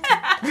ad.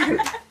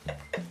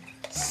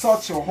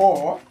 Such a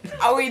whore.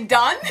 Are we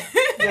done?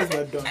 Yes,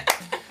 we're done.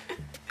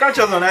 Catch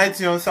us on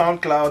iTunes,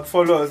 SoundCloud.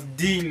 Follow us,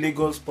 The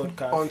Lagos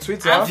Podcast. On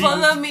Twitter. And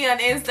follow me on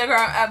Instagram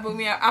at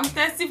Bumia. I'm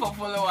thirsty for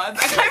followers.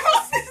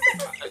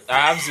 I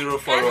have 0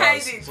 hide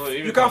followers. it. So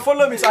if You can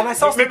follow me, and I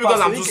sound Maybe because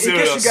I'm too in case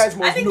serious. you guys I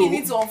must think know. you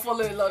need to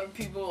unfollow a lot of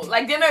people.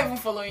 Like they're not even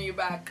following you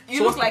back. You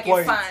So look what's like the a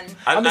point? fan.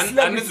 I'm a I need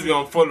celebrity. to be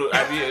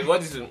unfollowed.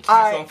 What is it?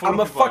 I'm Unfollow a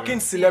people, I fucking mean.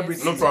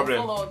 celebrity. No problem.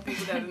 Follow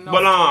people that are not.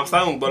 Bolan, I'm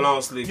starting with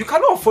Bolan Sleep. You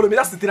cannot follow me.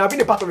 That's the thing. I've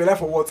been a part of your life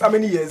for what? How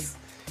many years?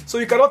 So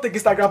you cannot take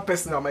Instagram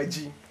personal, my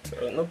G.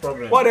 No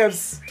problem. What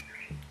else?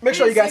 Make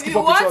sure you guys If keep you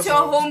up with want us. your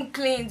home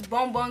cleaned,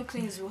 bonbon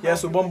cleans will Yeah, help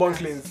so you bonbon with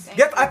that. cleans.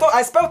 Thank I thought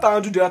I spelled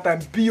Andrew the other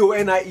time.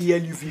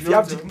 B-O-N-I-E-L-U-V. If you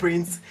have deep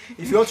prints,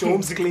 if you want your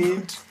homes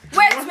cleaned.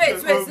 Wait.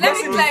 Let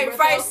me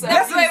clarify.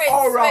 Blessings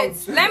all round.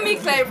 Let me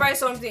clarify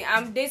something.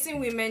 I'm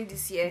dating women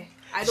this year.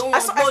 I don't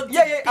want no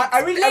dick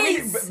I really,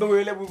 pics. but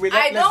wait,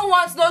 I don't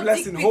want no dick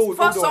Blessing, pics. hold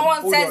First, on,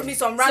 someone hold sends on. me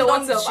some So random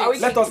what's up? Are we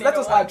shit. let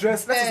us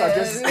address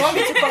You want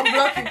me to come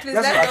block you, please?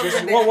 Let's Let's address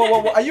not it. go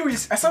there. What? Are you really?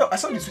 I saw the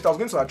tweet. I was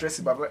going to address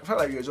it, but I felt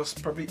like you were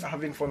just probably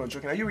having fun or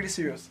joking. Are you really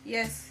serious?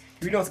 Yes.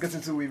 You really want to get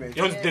into women?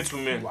 You want to date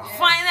women?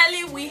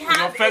 Finally, we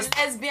have first- a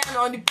lesbian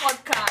on the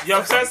podcast.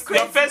 Your first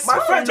My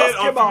friend just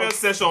female came on female out.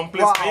 session,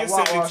 please. Wow, Can you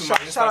send it to my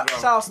Shout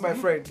Instagram? out to my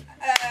friend.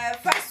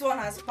 First one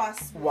has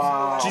passed.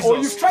 Wow. Jesus. Oh,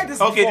 you've tried this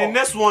Okay, before. the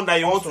next one that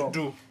you want Awesome. to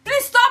do.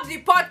 Please stop the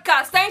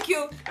podcast. Thank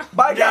you.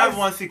 Bye, I have guys.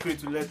 one secret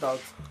to let out.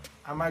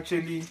 I'm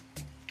actually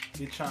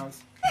a trans.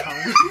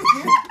 Can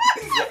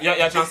You're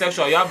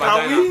transsexual. You have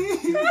Can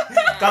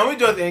vagina. can we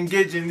just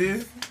engage in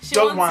this? She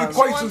Just wants,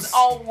 one. she wants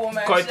all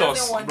women. She Coitus,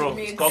 doesn't want bro. the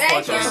mix. Stop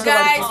Thank coitus. you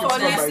guys for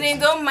Somebody- listening.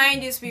 Don't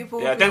mind these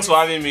people. Yeah, thanks for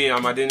having me.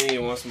 I'm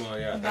Adeni once more.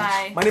 Yeah.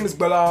 Bye. My name is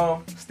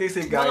Bella. Stay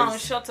safe, Hold on,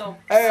 guys. shut up.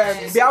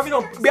 Be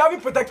having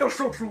protective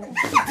stroke. Be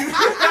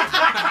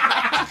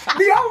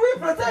having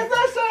protective.